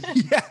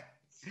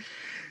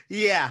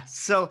 Yeah.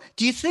 So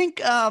do you think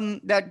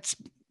that,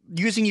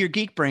 using your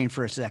geek brain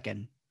for a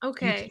second,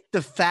 okay,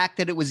 the fact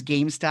that it was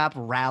GameStop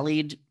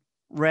rallied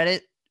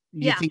Reddit?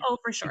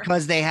 For sure.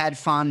 Because they had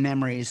fond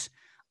memories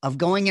of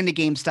going into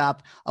GameStop.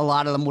 A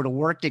lot of them would have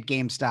worked at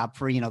GameStop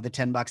for, the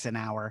 $10 an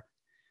hour.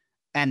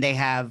 And they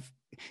have,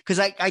 because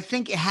I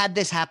think had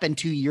this happened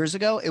 2 years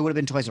ago, it would have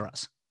been Toys R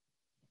Us.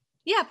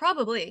 Yeah,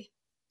 probably.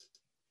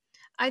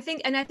 I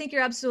think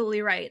you're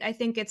absolutely right. I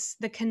think it's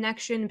the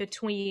connection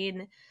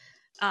between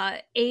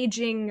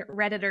aging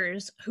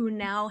Redditors who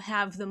now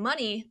have the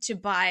money to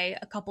buy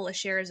a couple of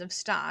shares of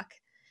stock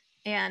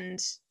and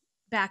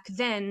back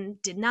then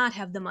did not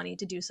have the money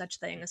to do such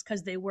things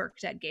because they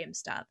worked at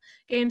GameStop.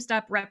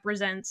 GameStop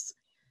represents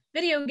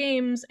video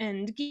games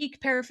and geek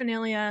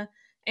paraphernalia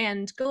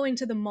and going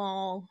to the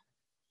mall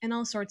and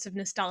all sorts of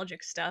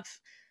nostalgic stuff.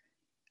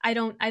 I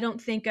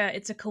don't think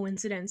it's a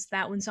coincidence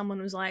that when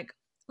someone was like,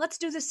 let's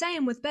do the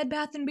same with Bed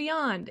Bath &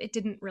 Beyond, it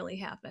didn't really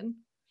happen.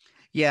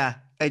 Yeah,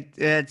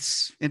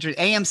 it's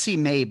interesting. AMC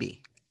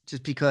maybe,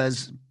 just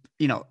because,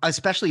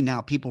 especially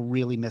now, people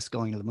really miss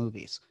going to the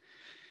movies.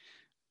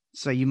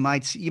 So you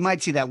might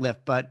see that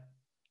lift, but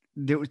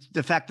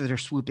the fact that they're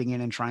swooping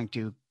in and trying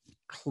to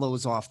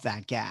close off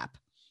that gap.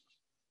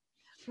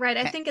 Right.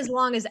 I think as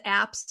long as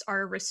apps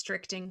are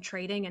restricting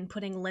trading and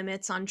putting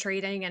limits on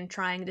trading and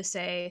trying to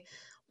say,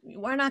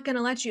 we're not going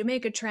to let you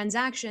make a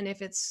transaction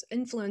if it's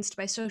influenced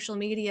by social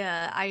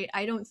media,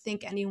 I don't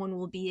think anyone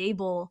will be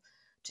able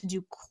to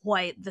do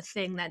quite the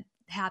thing that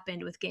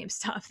happened with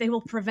GameStop. They will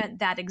prevent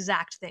that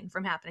exact thing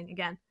from happening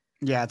again.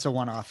 Yeah, it's a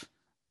one-off.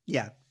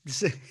 Yeah.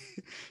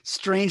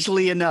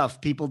 Strangely enough,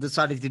 people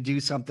decided to do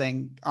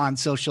something on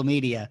social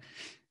media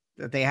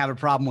that they have a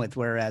problem with,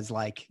 whereas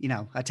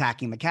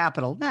attacking the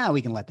Capitol,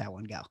 we can let that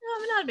one go.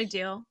 No, not a big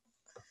deal.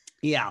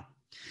 Yeah.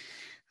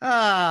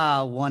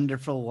 Ah,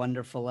 wonderful,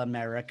 wonderful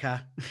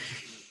America.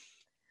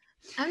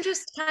 I'm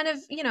just kind of,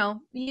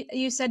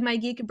 you said my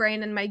geek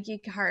brain and my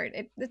geek heart.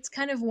 It's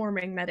kind of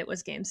warming that it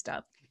was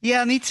GameStop.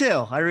 Yeah, me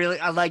too.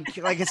 Like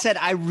I said,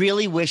 I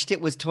really wished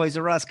it was Toys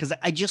R Us, because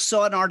I just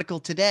saw an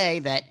article today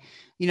that,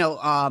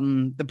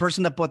 the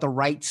person that bought the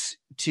rights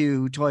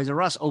to Toys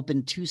R Us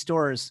opened 2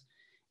 stores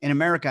in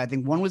America. I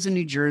think one was in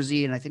New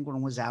Jersey and I think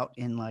one was out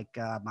in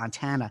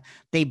Montana.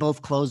 They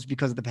both closed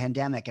because of the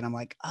pandemic. And I'm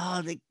like,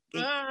 oh, they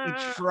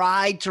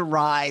tried to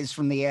rise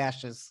from the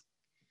ashes.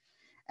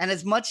 And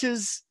as much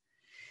as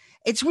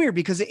it's weird,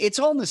 because it's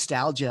all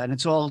nostalgia and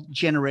it's all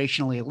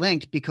generationally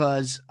linked,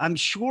 because I'm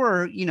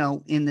sure,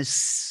 in the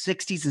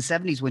 60s and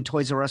 70s when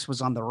Toys R Us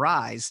was on the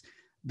rise,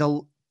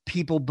 the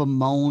people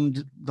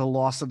bemoaned the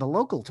loss of the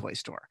local toy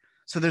store.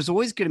 So there's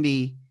always going to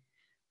be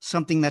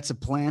something that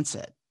supplants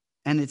it.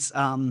 And it's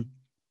an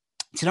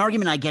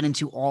argument I get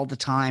into all the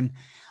time.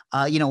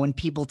 When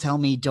people tell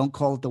me, don't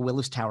call it the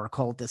Willis Tower,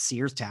 call it the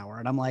Sears Tower.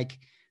 And I'm like,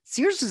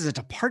 Sears is a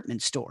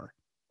department store.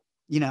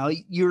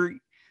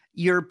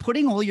 You're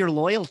putting all your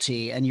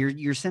loyalty and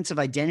your sense of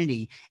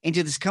identity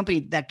into this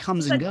company that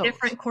comes and goes.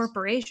 Different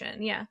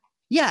corporation. Yeah.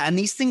 Yeah. And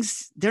these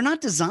things, they're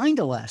not designed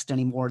to last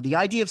anymore. The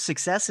idea of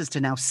success is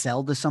to now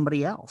sell to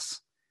somebody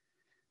else.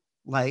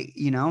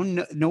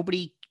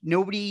 Nobody,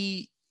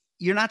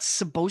 you're not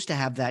supposed to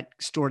have that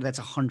store that's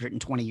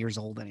 120 years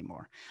old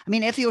anymore. I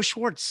mean, FAO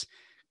Schwarz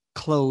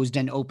closed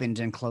and opened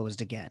and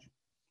closed again.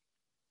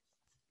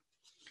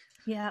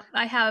 Yeah.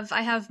 I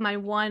have my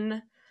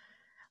one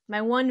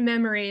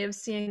memory of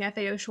seeing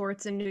FAO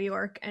Schwarz in New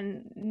York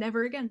and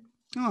never again.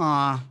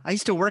 Aw, I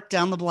used to work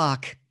down the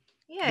block.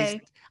 Yay.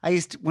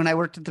 When I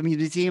worked at the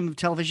Museum of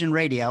Television and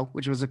Radio,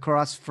 which was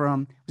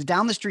down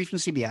the street from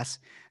CBS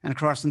and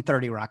across from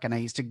 30 Rock. And I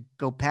used to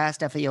go past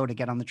FAO to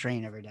get on the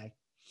train every day.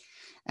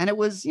 And it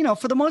was,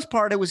 for the most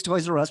part, it was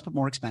Toys R Us, but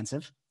more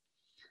expensive.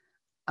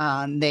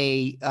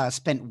 They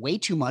spent way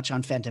too much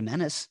on Phantom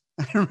Menace.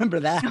 I remember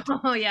that.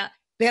 Oh, yeah.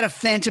 They had a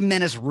Phantom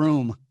Menace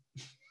room.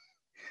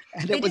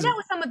 And they did that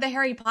with some of the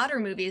Harry Potter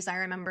movies, I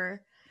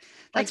remember.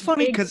 That's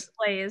funny big because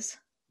displays.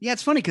 yeah,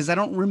 it's funny because I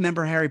don't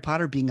remember Harry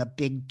Potter being a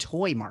big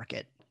toy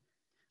market.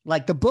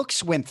 Like the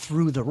books went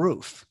through the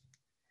roof.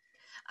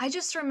 I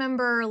just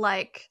remember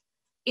like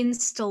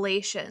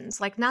installations,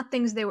 like not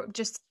things they were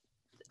just.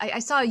 I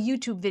saw a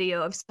YouTube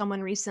video of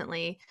someone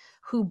recently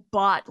who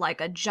bought like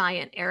a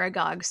giant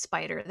Aragog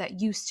spider that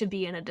used to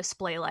be in a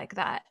display like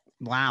that.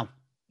 Wow.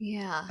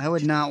 Yeah. I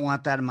would not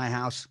want that in my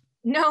house.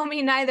 No,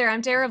 me neither.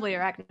 I'm terribly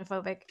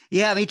arachnophobic.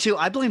 Yeah, me too.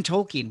 I blame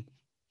Tolkien.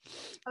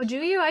 Oh, do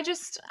you? I think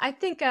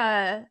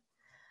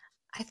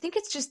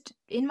it's just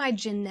in my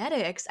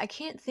genetics. I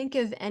can't think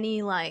of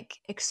any like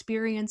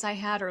experience I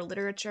had or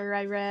literature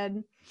I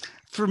read.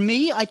 For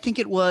me, I think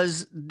it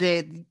was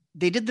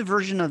they did the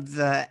version of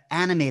the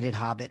animated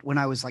Hobbit when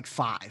I was like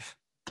 5.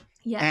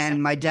 Yes.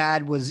 And my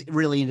dad was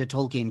really into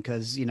Tolkien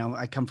because, you know,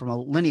 I come from a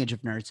lineage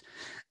of nerds.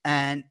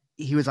 And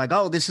he was like,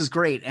 oh, this is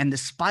great. And the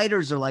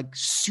spiders are like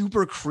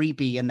super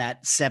creepy in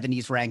that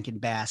 70s Rankin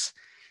Bass.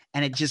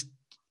 And it just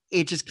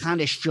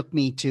kind of shook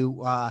me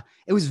to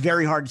it was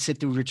very hard to sit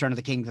through Return of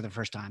the King for the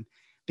first time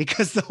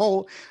because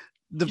the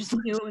just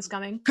knew it was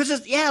coming. Because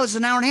it was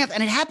an hour and a half,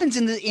 and it happens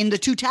in the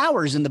Two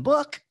Towers in the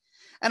book.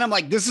 And I'm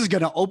like, this is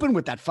going to open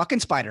with that fucking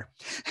spider.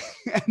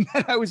 And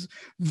then I was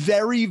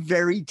very,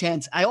 very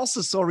tense. I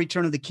also saw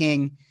Return of the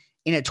King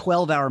in a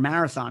 12-hour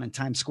marathon in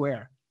Times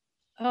Square.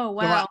 Oh,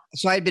 wow.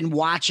 So I had been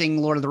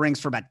watching Lord of the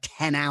Rings for about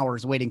 10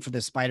 hours waiting for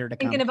this spider to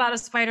come. Thinking about a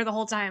spider the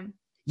whole time.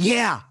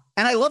 Yeah.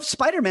 And I love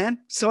Spider-Man.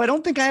 So I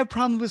don't think I have a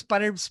problem with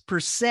spiders per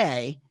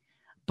se.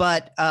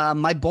 But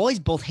my boys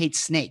both hate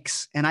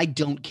snakes, and I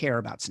don't care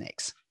about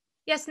snakes.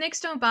 Yeah, snakes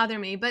don't bother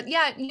me. But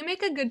yeah, you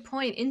make a good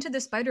point. Into the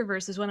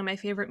Spider-Verse is one of my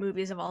favorite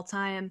movies of all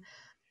time.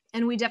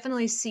 And we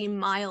definitely see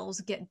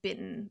Miles get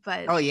bitten.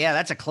 But oh, yeah,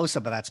 that's a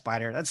close-up of that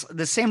spider. That's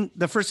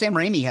the first Sam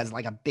Raimi has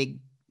like a big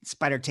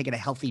spider taking a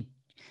healthy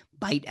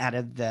bite out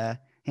of the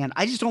hand.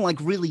 I just don't like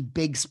really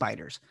big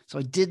spiders. So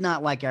I did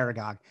not like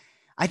Aragog.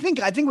 I think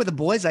with the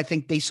boys, I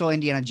think they saw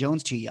Indiana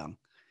Jones too young.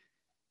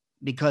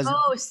 Because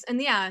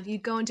and yeah, you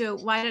go into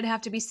why did it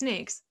have to be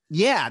snakes?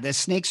 Yeah, the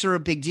snakes are a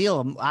big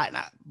deal.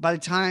 By the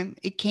time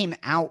it came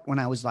out when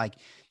I was like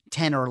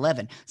 10 or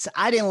 11, so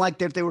I didn't like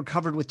that they were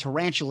covered with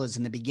tarantulas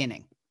in the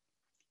beginning.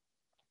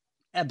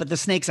 But the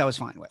snakes I was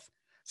fine with.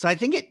 So I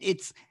think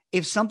it's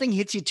if something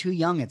hits you too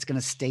young, it's going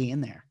to stay in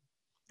there.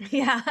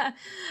 Yeah,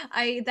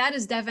 that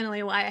is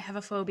definitely why I have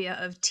a phobia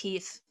of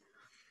teeth.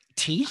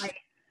 Teeth?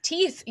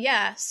 Teeth,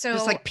 yeah. So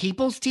just like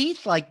people's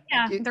teeth, like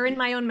yeah, they're in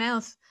my own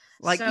mouth.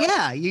 Like so,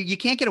 yeah, you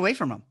can't get away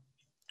from them.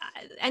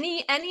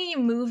 Any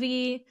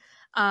movie,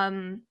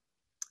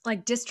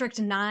 like District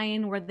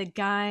 9, where the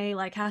guy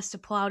like has to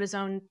pull out his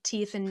own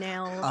teeth and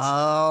nails.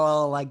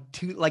 Oh,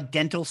 like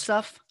dental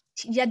stuff.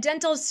 Yeah,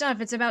 dental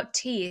stuff. It's about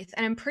teeth,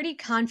 and I'm pretty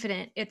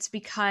confident it's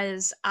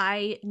because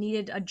I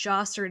needed a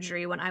jaw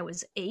surgery when I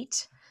was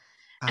 8.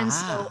 And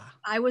so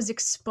I was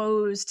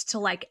exposed to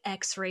like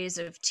x-rays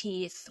of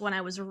teeth when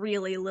I was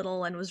really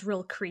little and was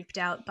real creeped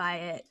out by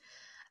it.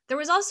 There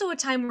was also a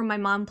time where my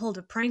mom pulled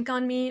a prank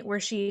on me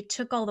where she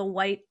took all the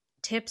white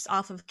tips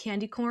off of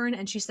candy corn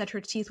and she said her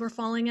teeth were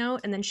falling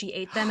out and then she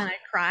ate them and I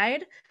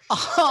cried.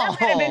 Oh, that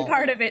might have been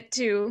part of it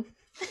too.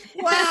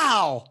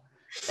 Wow.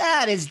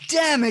 That is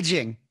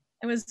damaging.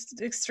 It was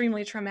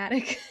extremely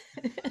traumatic.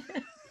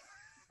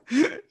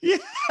 Yeah.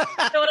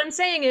 So what I'm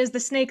saying is the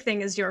snake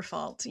thing is your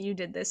fault. You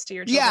did this to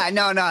your children. Yeah,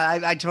 no,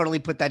 I totally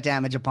put that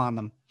damage upon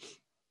them.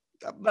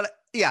 But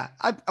yeah,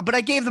 but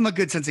I gave them a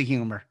good sense of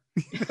humor.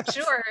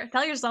 Sure.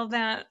 Tell yourself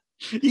that.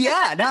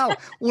 Yeah, no,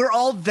 we're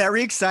all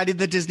very excited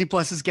that Disney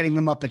Plus is getting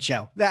the Muppet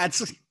Show.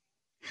 That's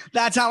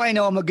how I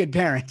know I'm a good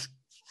parent.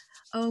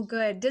 Oh,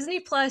 good.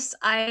 Disney Plus,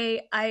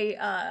 the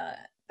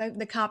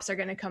cops are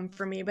going to come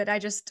for me, but I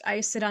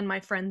sit on my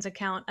friend's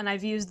account and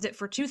I've used it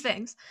for 2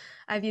 things.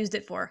 I've used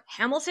it for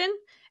Hamilton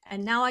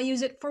and now I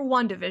use it for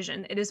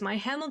WandaVision. It is my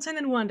Hamilton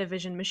and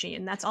WandaVision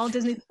machine. That's all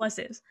Disney Plus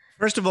is.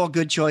 First of all,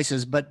 good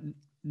choices, but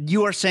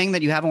you are saying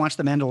that you haven't watched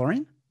The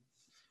Mandalorian?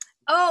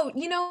 Oh,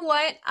 you know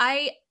what?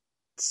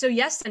 So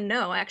yes and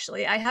no,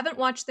 actually. I haven't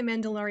watched The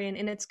Mandalorian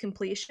in its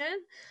completion.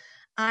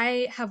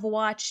 I have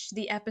watched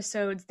the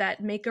episodes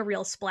that make a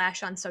real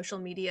splash on social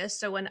media.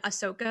 So when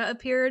Ahsoka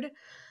appeared,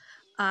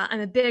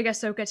 I'm a big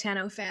Ahsoka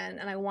Tano fan,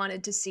 and I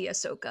wanted to see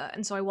Ahsoka,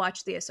 and so I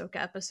watched the Ahsoka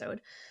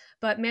episode.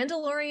 But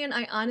Mandalorian,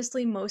 I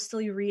honestly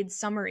mostly read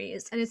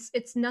summaries, and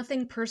it's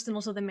nothing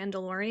personal to The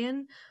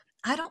Mandalorian.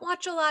 I don't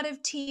watch a lot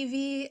of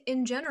TV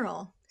in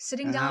general.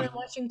 Sitting down and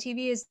watching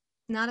TV is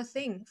not a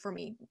thing for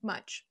me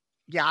much.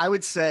 Yeah, I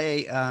would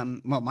say,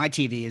 well, my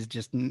TV is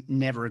just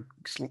never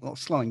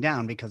slowing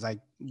down because I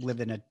live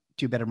in a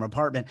 2-bedroom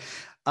apartment.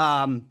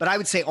 But I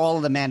would say all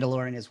of The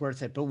Mandalorian is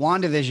worth it. But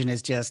WandaVision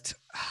is just,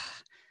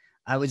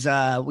 I was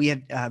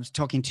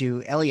talking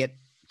to Elliot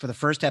for the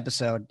first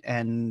episode.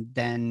 And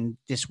then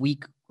this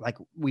week, like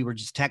we were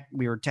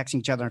texting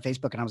each other on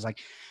Facebook. And I was like,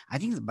 I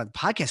think the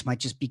podcast might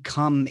just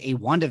become a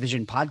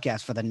WandaVision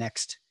podcast for the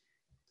next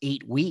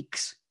 8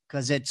 weeks.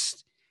 Cause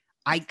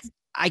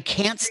I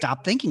can't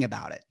stop thinking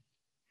about it.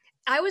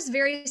 I was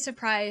very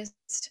surprised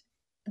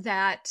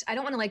that I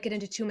don't want to like get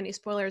into too many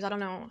spoilers. I don't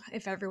know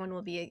if everyone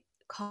will be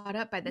caught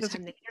up by the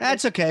time they hear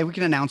That's this. okay. We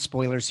can announce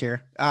spoilers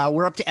here.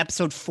 We're up to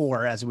episode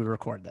 4 as we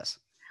record this.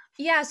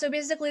 Yeah, so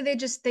basically they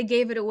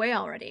gave it away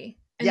already.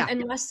 And Yeah.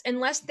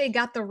 unless they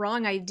got the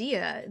wrong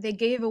idea, they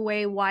gave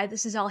away why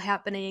this is all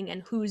happening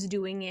and who's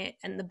doing it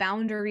and the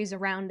boundaries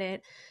around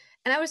it.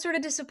 And I was sort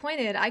of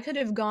disappointed. I could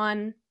have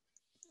gone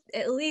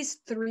at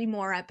least 3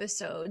 more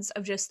episodes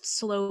of just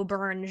slow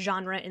burn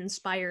genre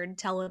inspired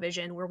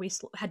television where we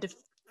had to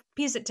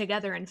piece it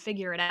together and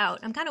figure it out.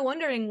 I'm kind of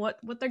wondering what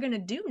they're going to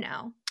do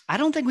now. I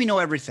don't think we know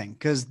everything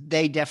because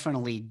they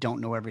definitely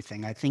don't know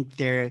everything. I think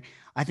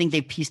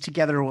they pieced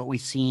together what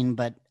we've seen,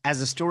 but as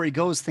the story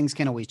goes, things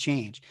can always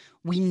change.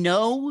 We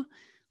know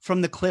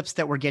from the clips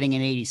that we're getting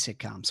an 80s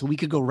sitcom, so we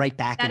could go right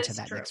back into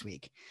that next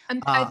week.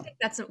 I think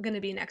that's going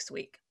to be next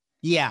week.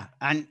 Yeah,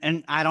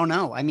 and I don't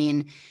know. I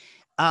mean,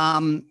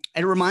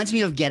 it reminds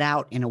me of Get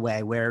Out in a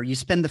way where you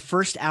spend the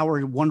first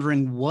hour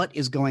wondering what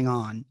is going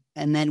on,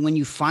 and then when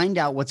you find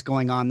out what's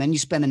going on, then you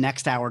spend the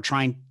next hour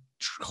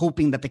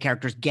hoping that the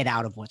characters get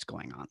out of what's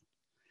going on.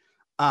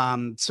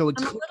 I'm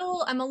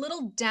a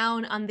little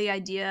down on the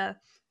idea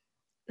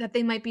that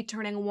they might be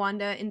turning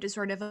Wanda into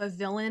sort of a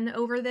villain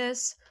over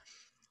this.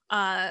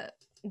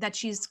 That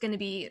she's going to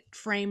be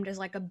framed as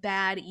like a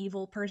bad,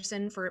 evil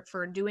person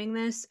for doing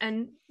this.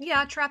 And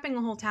yeah, trapping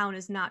a whole town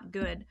is not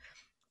good.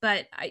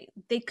 But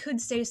they could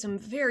say some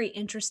very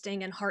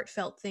interesting and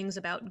heartfelt things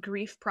about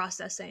grief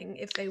processing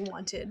if they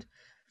wanted.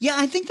 Yeah,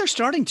 I think they're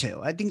starting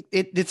to. I think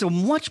it's a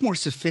much more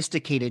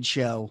sophisticated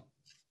show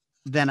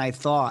than I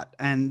thought.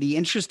 And the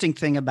interesting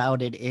thing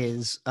about it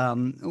is,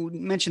 we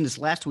mentioned this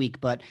last week,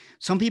 but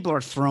some people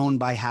are thrown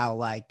by how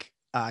like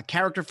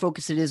character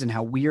focused it is and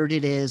how weird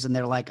it is. And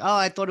they're like, oh,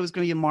 I thought it was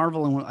going to be a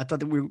Marvel and I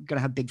thought that we were going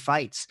to have big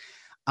fights.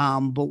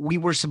 But we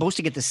were supposed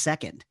to get the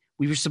second.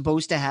 We were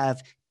supposed to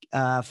have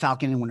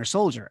Falcon and Winter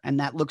Soldier. And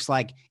that looks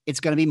like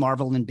it's going to be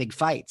Marvel and big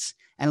fights.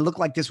 And it looked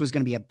like this was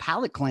going to be a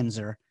palate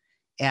cleanser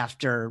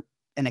after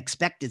an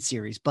expected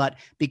series. But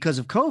because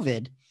of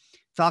COVID,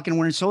 Falcon and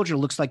Winter Soldier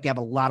looks like they have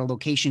a lot of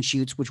location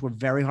shoots, which were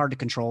very hard to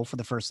control for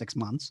the first 6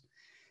 months.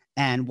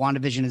 And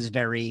WandaVision is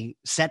very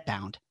set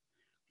bound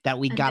that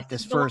we got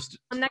this first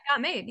one that got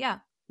made. Yeah.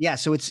 Yeah.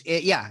 So so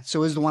it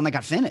was the one that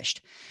got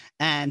finished.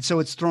 And so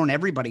it's thrown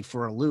everybody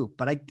for a loop.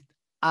 But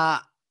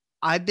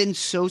I've been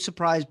so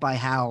surprised by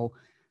how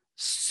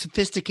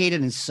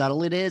sophisticated and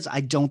subtle it is.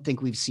 I don't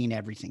think we've seen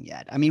everything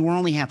yet. I mean, we're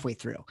only halfway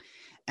through,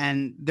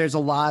 and there's a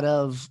lot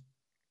of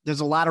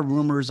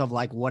rumors of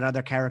like what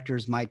other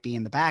characters might be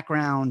in the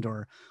background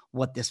or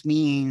what this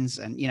means,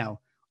 and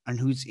and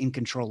who's in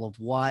control of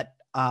what.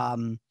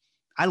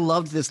 I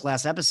loved this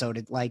last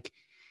episode.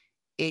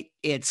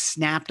 It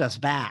snapped us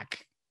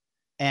back,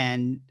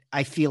 and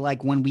I feel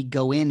like when we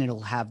go in,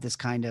 it'll have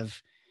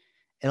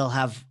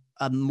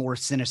a more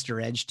sinister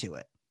edge to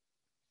it.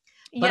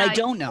 But I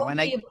don't know.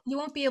 You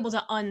won't be able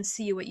to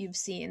unsee what you've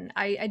seen.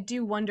 I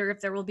do wonder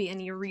if there will be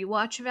any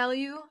rewatch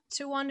value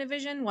to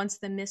WandaVision once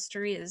the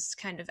mystery is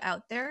kind of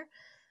out there,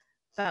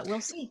 but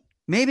we'll see.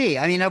 Maybe.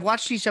 I mean, I've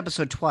watched each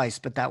episode twice,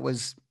 but that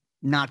was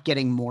not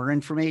getting more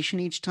information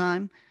each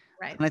time.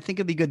 Right. And I think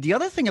it'd be good. The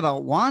other thing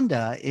about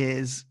Wanda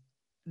is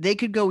they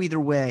could go either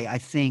way. I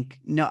think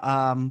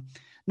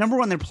number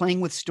one, they're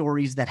playing with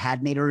stories that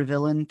had made her a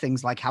villain,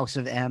 things like House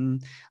of M,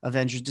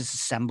 Avengers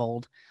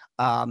Disassembled.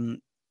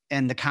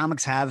 And the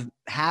comics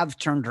have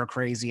turned her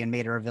crazy and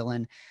made her a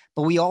villain.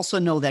 But we also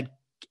know that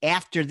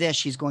after this,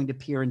 she's going to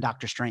appear in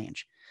Doctor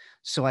Strange.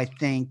 So I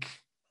think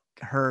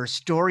her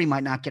story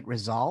might not get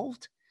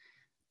resolved,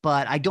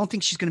 but I don't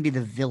think she's going to be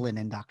the villain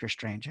in Doctor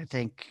Strange. I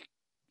think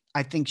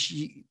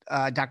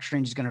Doctor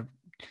Strange is going to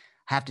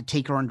have to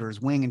take her under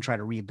his wing and try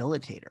to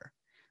rehabilitate her.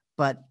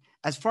 But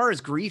as far as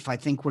grief, I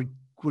think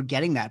we're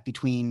getting that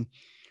between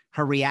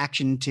her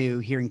reaction to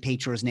hearing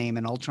Petro's name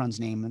and Ultron's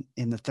name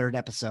in the 3rd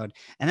episode.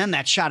 And then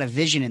that shot of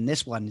Vision in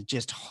this one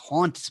just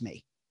haunts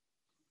me.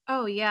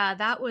 Oh yeah,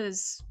 that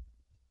was,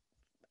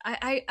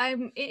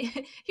 I'm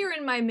here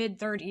in my mid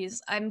 30s.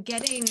 I'm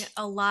getting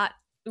a lot.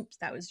 Oops,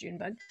 that was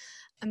Junebug.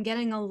 I'm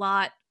getting a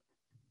lot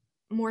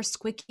more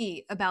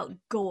squicky about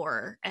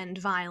gore and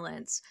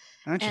violence,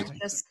 and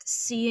just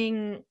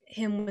seeing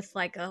him with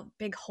like a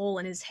big hole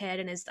in his head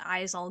and his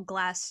eyes all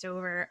glassed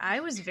over.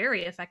 I was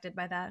very affected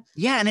by that.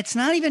 Yeah, and it's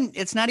not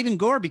even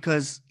gore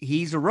because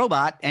he's a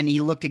robot and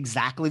he looked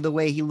exactly the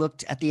way he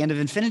looked at the end of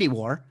Infinity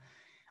War.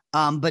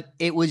 But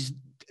it was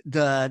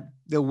the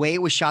way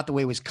it was shot, the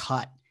way it was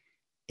cut.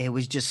 It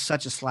was just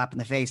such a slap in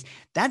the face.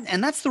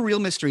 That's the real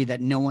mystery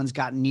that no one's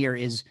gotten near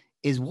is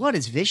what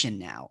is Vision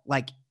now?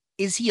 Like,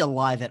 is he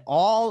alive at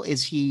all?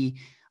 Is he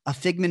a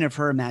figment of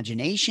her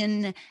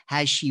imagination?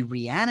 Has she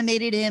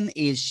reanimated him?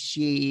 Is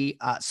she,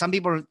 some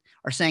people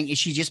are saying, is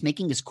she just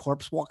making his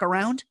corpse walk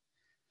around?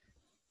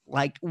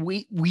 Like,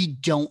 we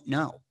don't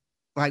know.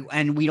 Right.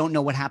 And we don't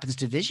know what happens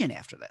to Vision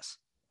after this.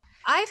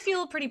 I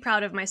feel pretty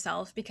proud of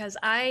myself because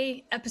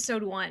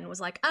episode 1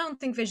 was like, I don't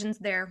think Vision's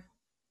there.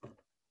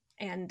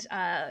 And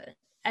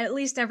at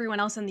least everyone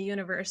else in the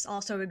universe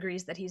also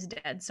agrees that he's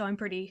dead. So I'm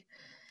pretty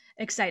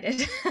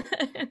excited.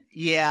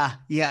 Yeah.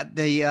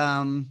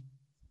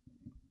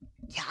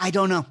 I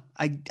don't know.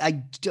 I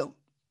don't.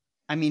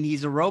 I mean,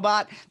 he's a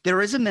robot.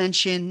 There is a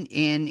mention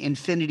in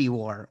Infinity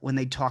War when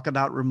they talk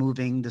about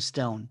removing the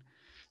stone.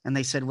 And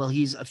they said, well,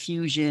 he's a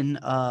fusion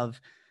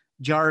of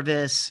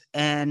Jarvis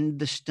and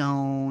the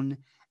stone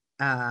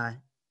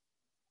and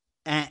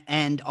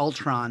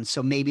Ultron.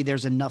 So maybe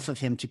there's enough of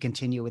him to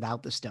continue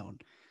without the stone.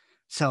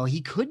 So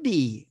he could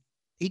be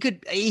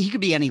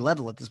any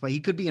level at this point.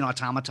 He could be an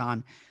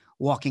automaton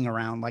walking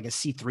around like a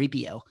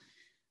C-3PO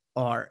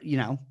or,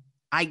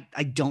 I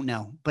don't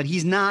know, but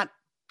he's not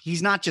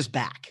just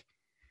back.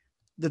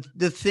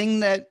 The thing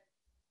that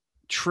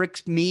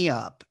tricks me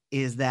up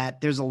is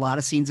that there's a lot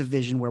of scenes of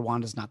Vision where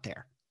Wanda's not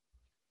there.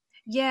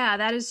 Yeah,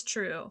 that is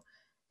true.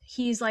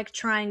 He's like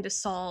trying to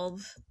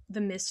solve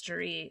the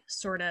mystery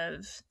sort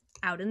of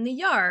out in the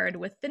yard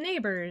with the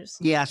neighbors.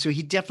 Yeah, so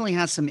he definitely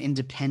has some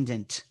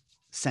independent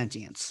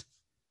sentience.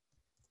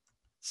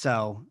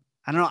 So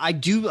I don't know. I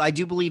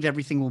do believe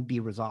everything will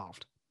be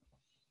resolved.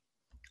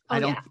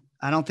 Oh,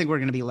 I don't think we're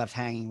going to be left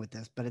hanging with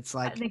this, but it's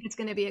like, I think it's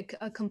going to be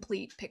a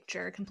complete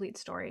picture, a complete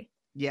story.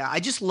 Yeah, I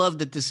just love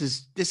that this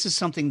is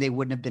something they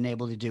wouldn't have been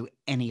able to do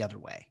any other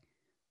way.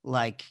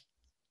 Like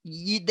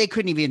they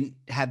couldn't even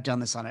have done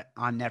this on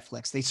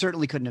Netflix. They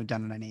certainly couldn't have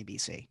done it on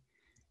ABC.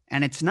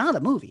 And it's not a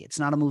movie. It's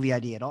not a movie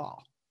idea at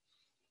all.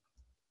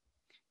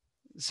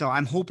 So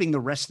I'm hoping the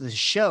rest of the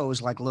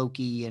shows like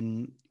Loki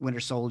and Winter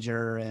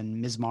Soldier and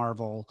Ms.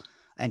 Marvel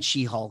and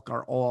She-Hulk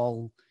are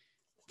all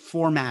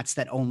formats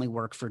that only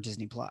work for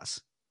Disney Plus.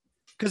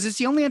 Because it's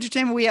the only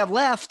entertainment we have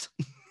left.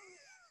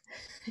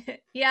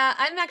 Yeah,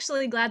 I'm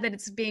actually glad that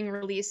it's being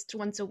released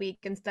once a week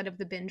instead of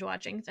the binge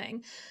watching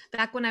thing.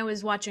 Back when I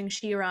was watching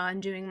She-Ra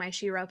and doing my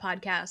She-Ra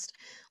podcast,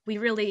 we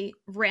really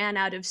ran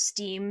out of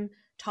steam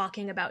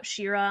talking about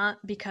She-Ra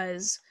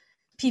because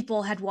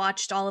people had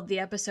watched all of the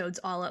episodes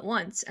all at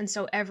once. And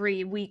so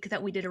every week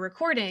that we did a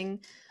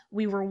recording,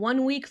 we were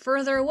 1 week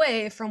further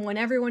away from when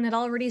everyone had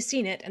already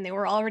seen it and they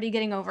were already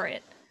getting over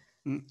it.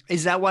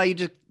 Is that why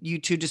you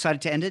two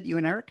decided to end it, you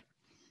and Eric?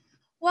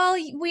 Well,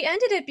 we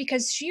ended it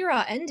because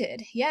She-Ra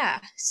ended. Yeah.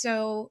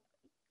 So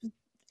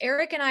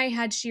Eric and I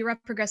had She-Ra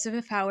Progressive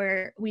of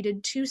Power. We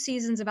did 2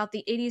 seasons about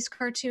the 80s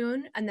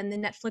cartoon, and then the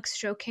Netflix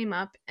show came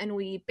up, and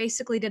we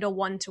basically did a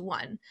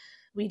 1-to-1.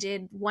 We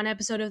did 1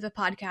 episode of the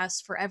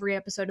podcast for every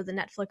episode of the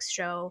Netflix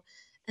show,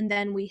 and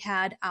then we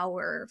had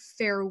our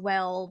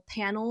farewell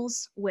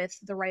panels with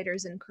the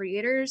writers and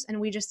creators,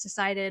 and we just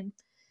decided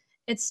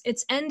it's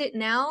end it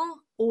now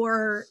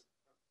or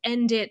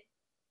end it ?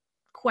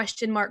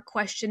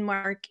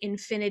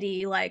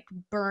 Infinity, like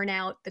burn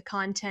out the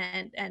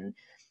content. And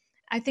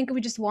I think we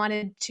just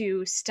wanted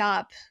to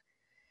stop.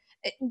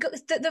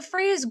 The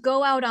phrase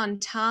go out on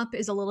top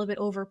is a little bit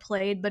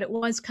overplayed, but it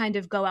was kind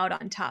of go out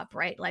on top,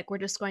 right? Like we're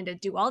just going to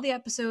do all the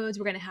episodes.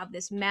 We're going to have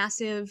this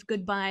massive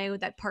goodbye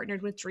that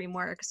partnered with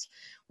DreamWorks.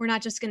 We're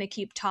not just going to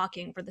keep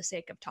talking for the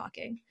sake of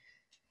talking.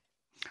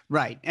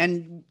 Right.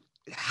 And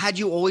had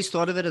you always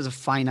thought of it as a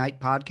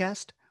finite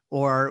podcast?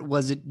 Or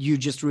was it you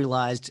just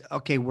realized,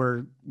 okay,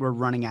 we're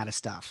running out of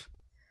stuff?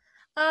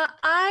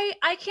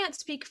 I can't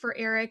speak for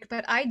Eric,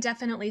 but I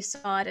definitely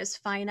saw it as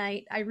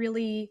finite. I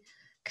really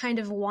kind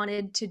of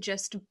wanted to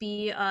just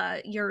be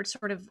your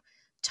sort of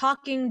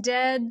Talking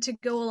Dead to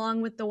go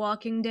along with The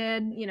Walking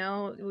Dead. You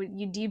know,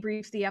 you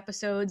debrief the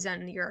episodes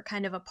and you're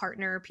kind of a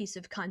partner piece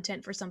of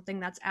content for something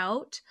that's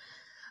out.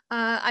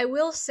 I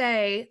will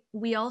say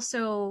we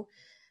also,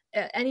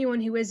 anyone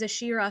who is a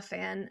She-Ra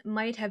fan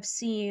might have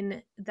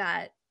seen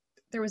that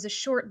there was a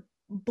short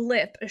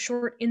blip, a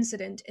short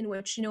incident in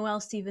which Noelle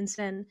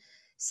Stevenson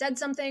said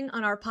something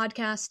on our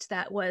podcast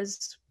that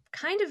was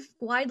kind of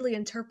widely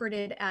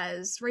interpreted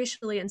as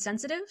racially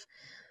insensitive.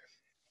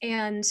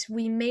 And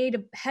we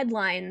made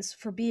headlines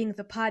for being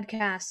the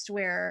podcast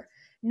where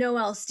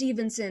Noelle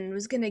Stevenson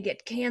was going to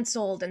get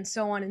canceled and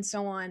so on and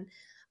so on.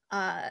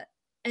 And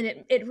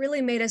it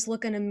really made us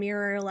look in a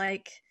mirror.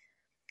 Like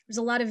there's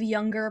a lot of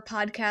younger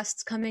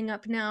podcasts coming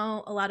up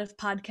now, a lot of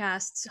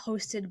podcasts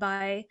hosted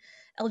by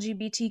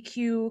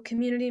LGBTQ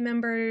community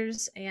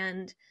members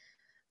and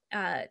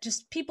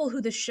just people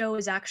who the show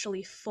is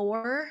actually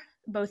for,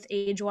 both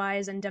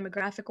age-wise and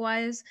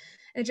demographic-wise.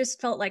 It just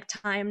felt like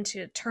time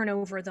to turn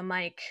over the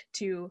mic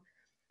to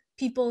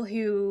people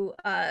who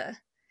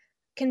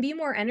can be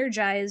more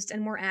energized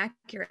and more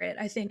accurate,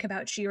 I think,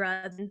 about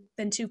She-Ra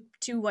than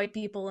two white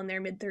people in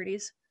their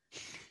mid-30s.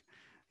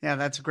 Yeah,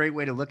 that's a great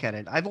way to look at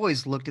it. I've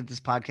always looked at this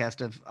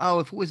podcast of,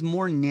 if it was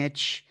more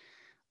niche,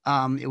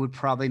 it would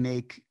probably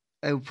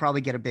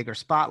get a bigger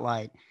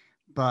spotlight,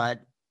 but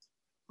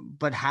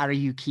how do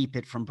you keep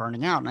it from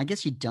burning out? And I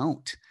guess you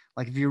don't.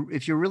 Like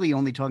if you're really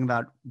only talking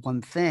about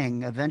one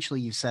thing,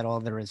 eventually you've said all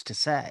there is to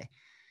say.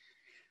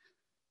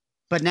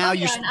 But now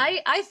and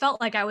I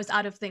felt like I was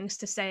out of things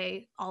to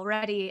say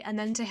already, and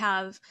then to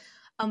have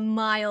a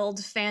mild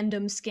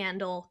fandom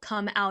scandal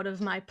come out of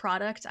my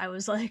product, I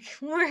was like,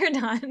 we're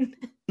done.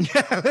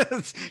 Yeah,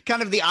 it's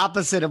kind of the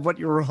opposite of what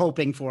you were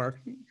hoping for.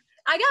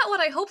 I got what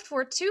I hoped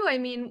for too. I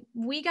mean,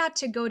 we got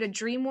to go to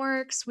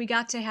DreamWorks. We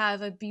got to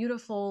have a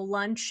beautiful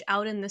lunch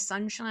out in the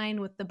sunshine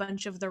with a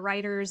bunch of the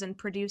writers and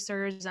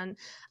producers. And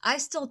I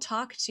still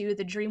talk to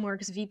the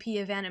DreamWorks VP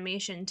of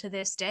animation to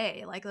this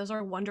day. Like, those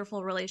are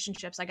wonderful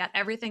relationships. I got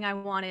everything I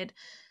wanted.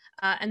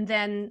 And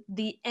then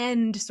the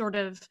end sort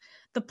of,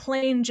 the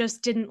plane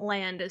just didn't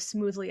land as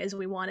smoothly as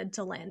we wanted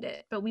to land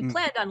it. But we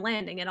planned on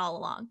landing it all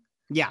along.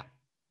 Yeah.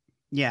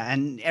 Yeah,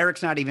 and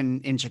Eric's not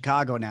even in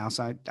Chicago now,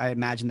 so I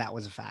imagine that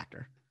was a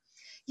factor.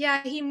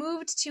 Yeah, he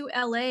moved to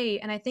LA,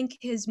 and I think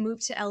his move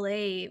to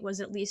LA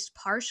was at least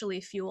partially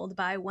fueled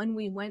by when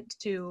we went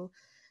to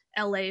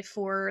LA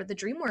for the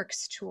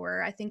DreamWorks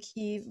tour. I think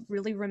he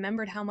really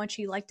remembered how much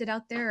he liked it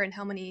out there and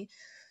how many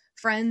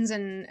friends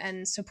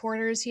and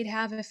supporters he'd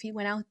have if he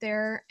went out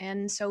there,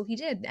 and so he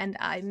did, and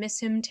I miss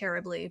him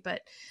terribly,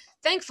 but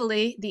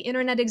thankfully the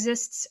internet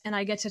exists and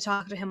I get to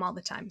talk to him all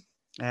the time.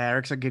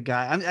 Eric's a good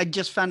guy. I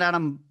just found out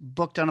I'm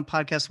booked on a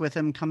podcast with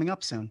him coming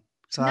up soon.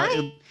 So Nice.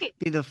 it'll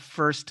be the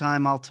first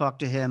time I'll talk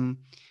to him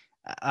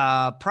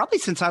probably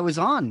since I was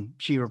on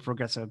She-Ra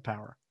Progressive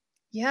Power.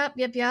 Yep.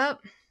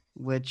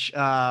 Which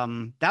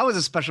that was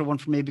a special one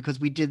for me because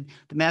we did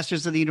the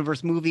Masters of the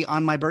Universe movie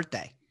on my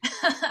birthday.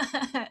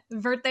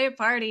 Birthday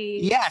party.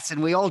 Yes,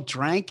 and we all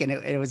drank and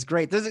it was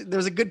great.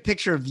 There's a good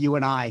picture of you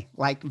and I,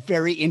 like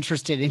very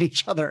interested in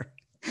each other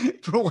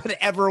for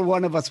whatever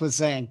one of us was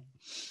saying.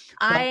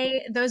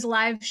 Those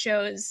live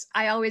shows,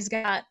 I always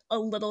got a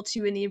little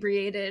too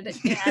inebriated,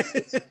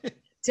 and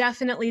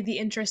definitely the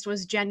interest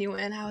was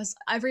genuine.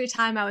 Every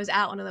time I was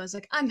at one of those,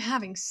 like, I'm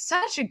having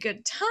such a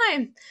good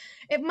time.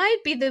 It might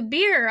be the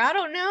beer. I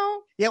don't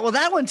know. Yeah, well,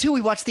 that one too,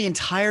 we watched the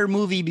entire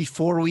movie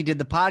before we did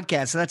the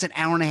podcast. So that's an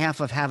hour and a half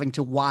of having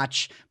to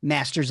watch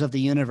Masters of the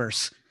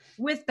Universe.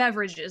 With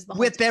beverages.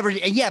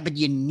 Beverages. Yeah, but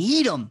you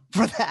need them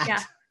for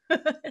that. Yeah.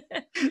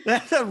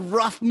 That's a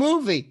rough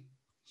movie.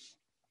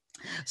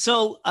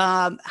 So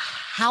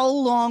how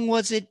long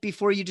was it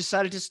before you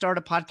decided to start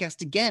a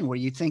podcast again? Were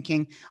you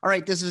thinking, all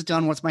right, this is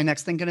done. What's my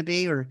next thing going to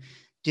be? Or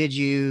did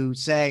you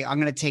say, I'm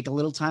going to take a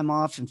little time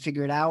off and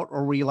figure it out?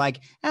 Or were you like,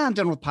 I'm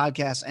done with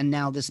podcasts, and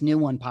now this new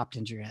one popped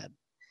into your head?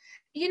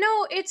 You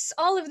know, it's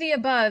all of the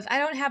above. I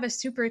don't have a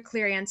super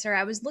clear answer.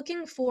 I was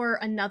looking for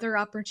another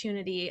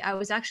opportunity. I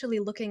was actually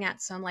looking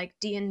at some like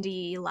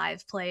D&D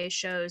live play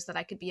shows that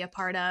I could be a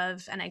part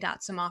of, and I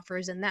got some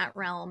offers in that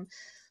realm.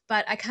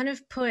 But I kind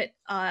of put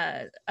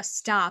a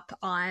stop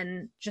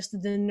on just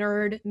the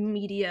nerd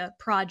media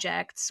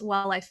projects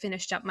while I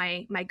finished up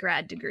my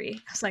grad degree.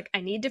 I was like,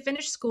 I need to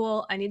finish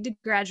school, I need to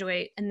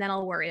graduate, and then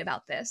I'll worry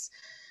about this.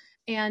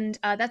 And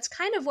that's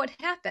kind of what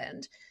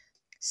happened.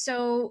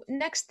 So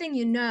next thing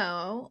you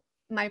know,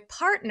 my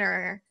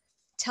partner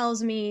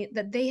tells me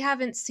that they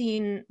haven't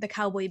seen the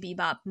Cowboy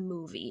Bebop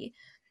movie.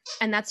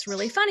 And that's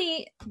really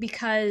funny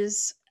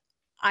because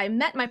I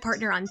met my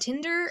partner on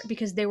Tinder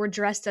because they were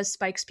dressed as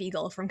Spike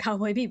Spiegel from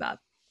Cowboy Bebop.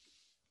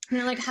 And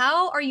they're like,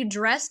 how are you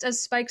dressed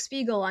as Spike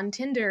Spiegel on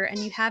Tinder and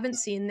you haven't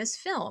seen this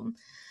film?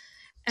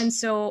 And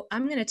so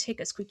I'm going to take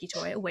a squeaky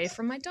toy away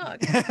from my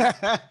dog.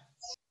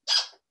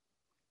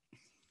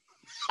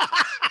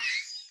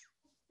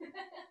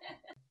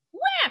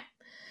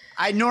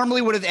 I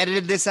normally would have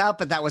edited this out,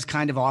 but that was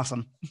kind of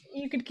awesome.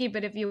 You could keep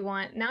it if you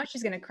want. Now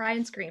she's going to cry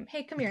and scream.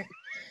 Hey, come here.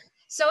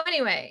 So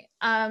anyway,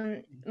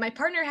 my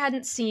partner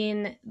hadn't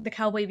seen the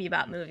Cowboy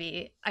Bebop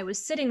movie. I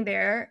was sitting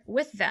there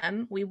with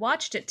them. We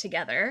watched it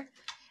together.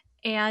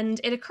 And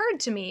it occurred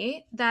to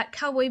me that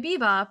Cowboy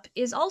Bebop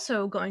is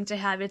also going to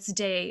have its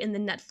day in the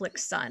Netflix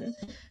sun.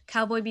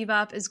 Cowboy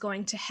Bebop is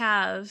going to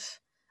have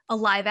a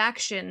live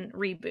action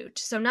reboot.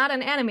 So not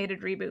an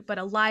animated reboot, but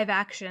a live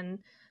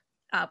action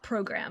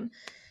program.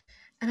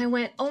 And I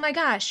went, oh my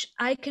gosh,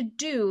 I could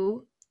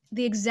do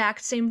the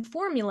exact same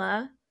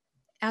formula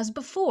as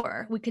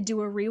before. We could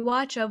do a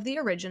rewatch of the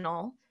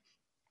original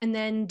and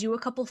then do a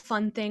couple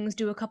fun things,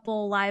 do a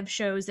couple live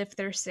shows if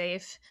they're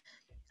safe.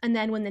 And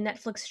then when the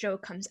Netflix show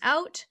comes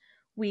out,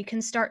 we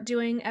can start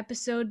doing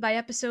episode by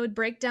episode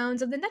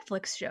breakdowns of the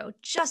Netflix show,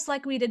 just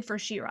like we did for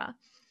She-Ra.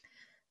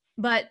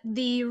 But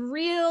the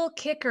real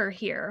kicker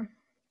here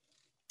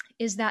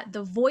is that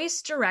the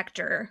voice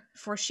director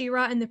for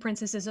She-Ra and the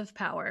Princesses of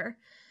Power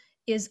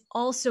is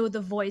also the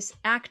voice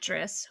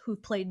actress who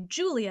played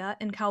Julia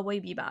in Cowboy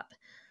Bebop.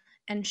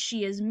 And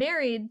she is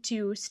married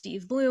to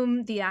Steve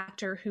Blum, the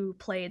actor who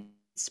played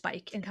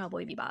Spike in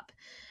Cowboy Bebop.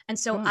 And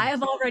so I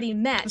have already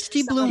met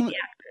Steve some Blum, of the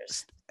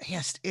actors.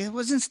 Yes, it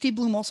wasn't Steve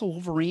Blum also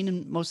Wolverine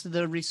in most of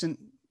the recent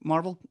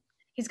Marvel?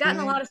 He's gotten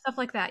a lot of stuff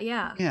like that,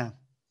 yeah. Yeah.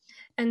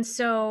 And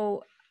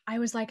so I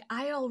was like,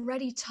 I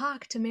already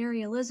talked to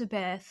Mary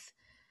Elizabeth.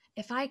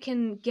 If I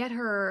can get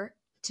her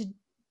to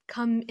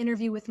come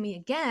interview with me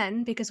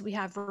again because we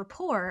have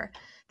rapport,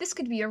 this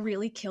could be a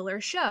really killer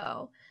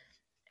show.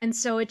 And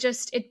so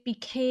it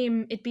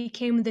became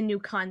the new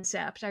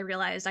concept. I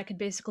realized I could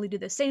basically do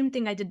the same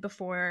thing I did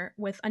before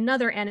with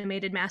another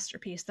animated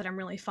masterpiece that I'm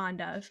really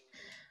fond of.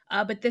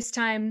 But this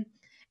time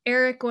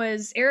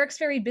Eric's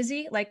very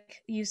busy.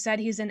 Like you said,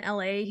 he's in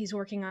LA. He's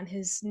working on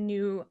his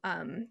new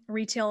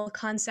retail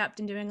concept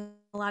and doing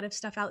a lot of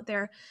stuff out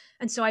there.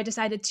 And so I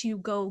decided to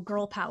go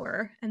girl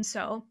power. And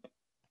so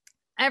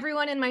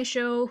everyone in my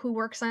show who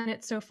works on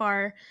it so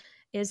far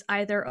is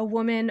either a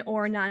woman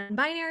or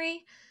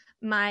non-binary.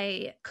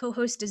 My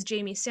co-host is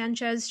Jamie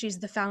Sanchez. She's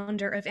the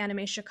founder of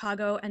Anime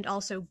Chicago and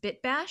also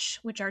BitBash,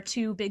 which are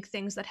two big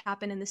things that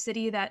happen in the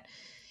city that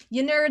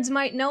you nerds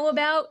might know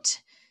about.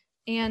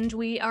 And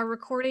we are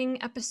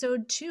recording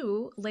episode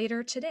 2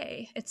 later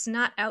today. It's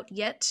not out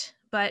yet,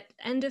 but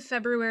end of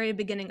February,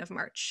 beginning of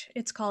March.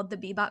 It's called The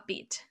Bebop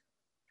Beat.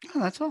 Oh,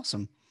 that's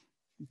awesome.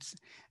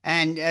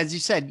 And as you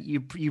said,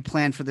 you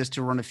plan for this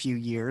to run a few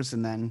years,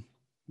 and then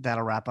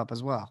that'll wrap up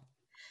as well.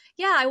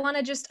 Yeah, I want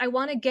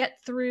to get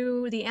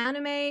through the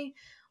anime.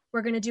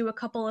 We're going to do a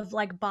couple of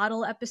like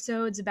bottle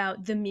episodes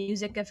about the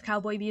music of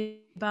Cowboy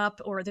Bebop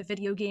or the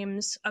video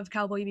games of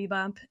Cowboy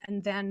Bebop,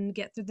 and then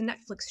get through the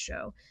Netflix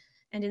show.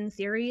 And in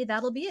theory,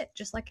 that'll be it,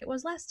 just like it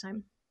was last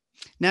time.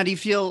 Now, do you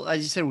feel, as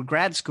you said, with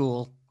grad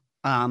school,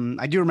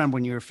 I do remember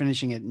when you were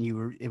finishing it and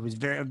it was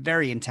very,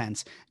 very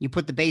intense. You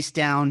put the bass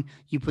down,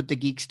 you put the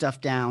geek stuff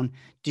down.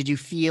 Did you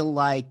feel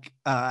like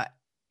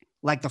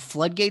the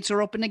floodgates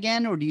are open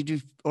again? Or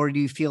do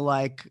you feel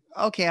like,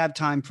 okay, I have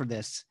time for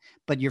this,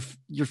 but your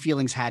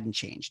feelings hadn't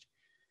changed?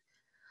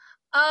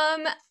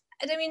 I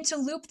mean, to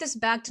loop this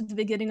back to the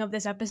beginning of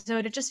this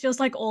episode, it just feels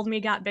like old me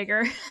got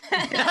bigger.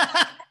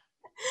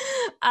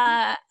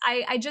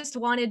 I just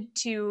wanted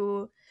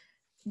to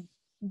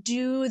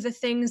do the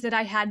things that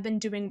I had been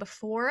doing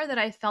before that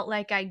I felt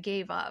like I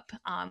gave up.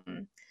 I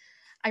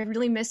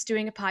really missed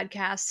doing a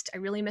podcast. I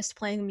really missed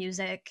playing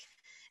music.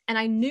 And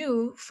I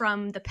knew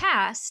from the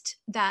past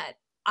that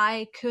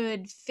I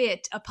could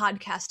fit a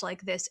podcast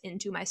like this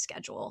into my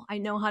schedule. I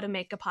know how to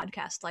make a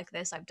podcast like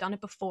this. I've done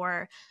it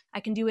before. I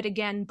can do it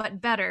again,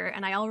 but better.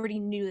 And I already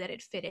knew that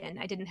it fit in.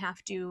 I didn't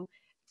have to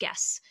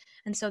guess.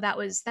 And so that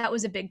was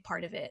a big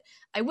part of it.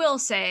 I will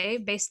say,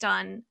 based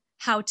on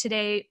how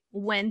today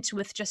went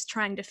with just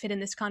trying to fit in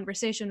this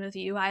conversation with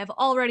you, I have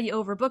already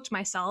overbooked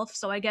myself.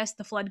 So I guess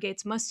the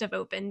floodgates must have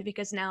opened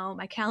because now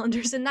my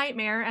calendar's a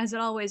nightmare, as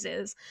it always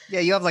is. Yeah,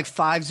 you have like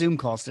 5 Zoom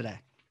calls today.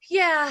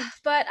 Yeah,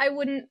 but I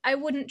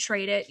wouldn't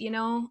trade it, you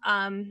know?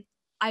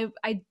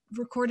 I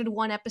recorded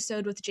 1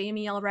 episode with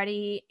Jamie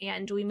already,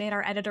 and we made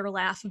our editor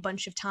laugh a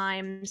bunch of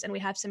times, and we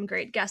have some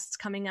great guests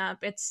coming up.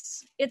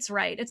 It's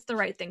right. It's the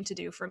right thing to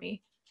do for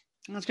me.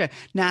 That's great.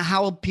 Now,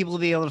 how will people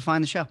be able to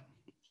find the show?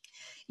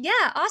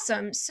 Yeah,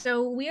 awesome.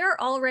 So we are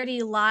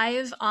already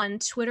live on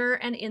Twitter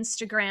and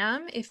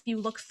Instagram. If you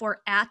look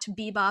for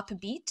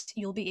 @BebopBeat,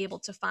 you'll be able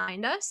to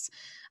find us.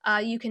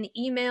 You can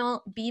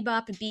email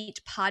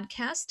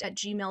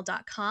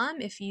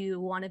bebopbeatpodcast@gmail.com if you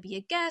want to be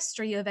a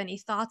guest or you have any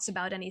thoughts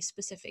about any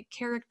specific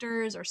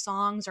characters or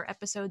songs or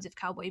episodes of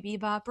Cowboy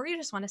Bebop, or you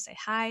just want to say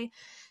hi.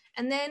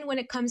 And then when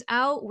it comes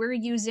out, we're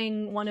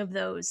using one of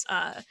those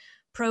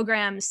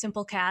programs,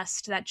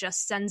 Simplecast, that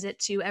just sends it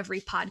to every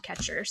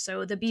podcatcher.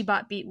 So the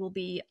Bebop Beat will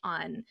be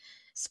on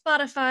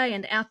Spotify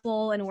and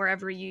Apple and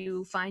wherever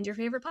you find your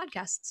favorite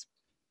podcasts.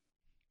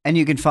 And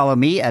you can follow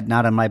me at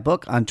Not On My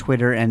Book on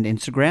Twitter and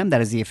Instagram.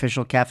 That is the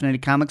official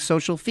Caffeinated Comics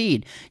social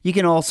feed. You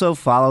can also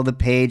follow the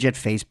page at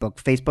Facebook,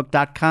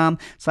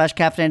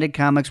 facebook.com/Caffeinated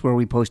Comics, where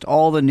we post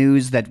all the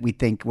news that we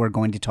think we're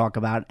going to talk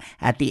about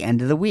at the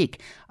end of the week.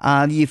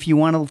 If you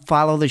want to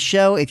follow the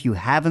show, if you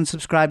haven't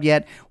subscribed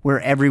yet,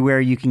 we're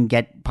everywhere you can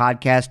get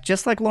podcasts,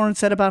 just like Lauren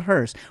said about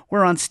hers.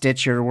 We're on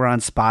Stitcher, we're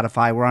on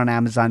Spotify, we're on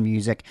Amazon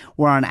Music,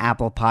 we're on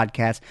Apple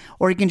Podcasts,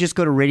 or you can just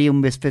go to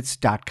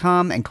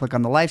radiomisfits.com and click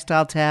on the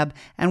Lifestyle tab,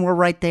 and we're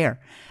right there.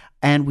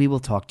 And we will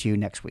talk to you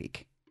next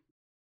week.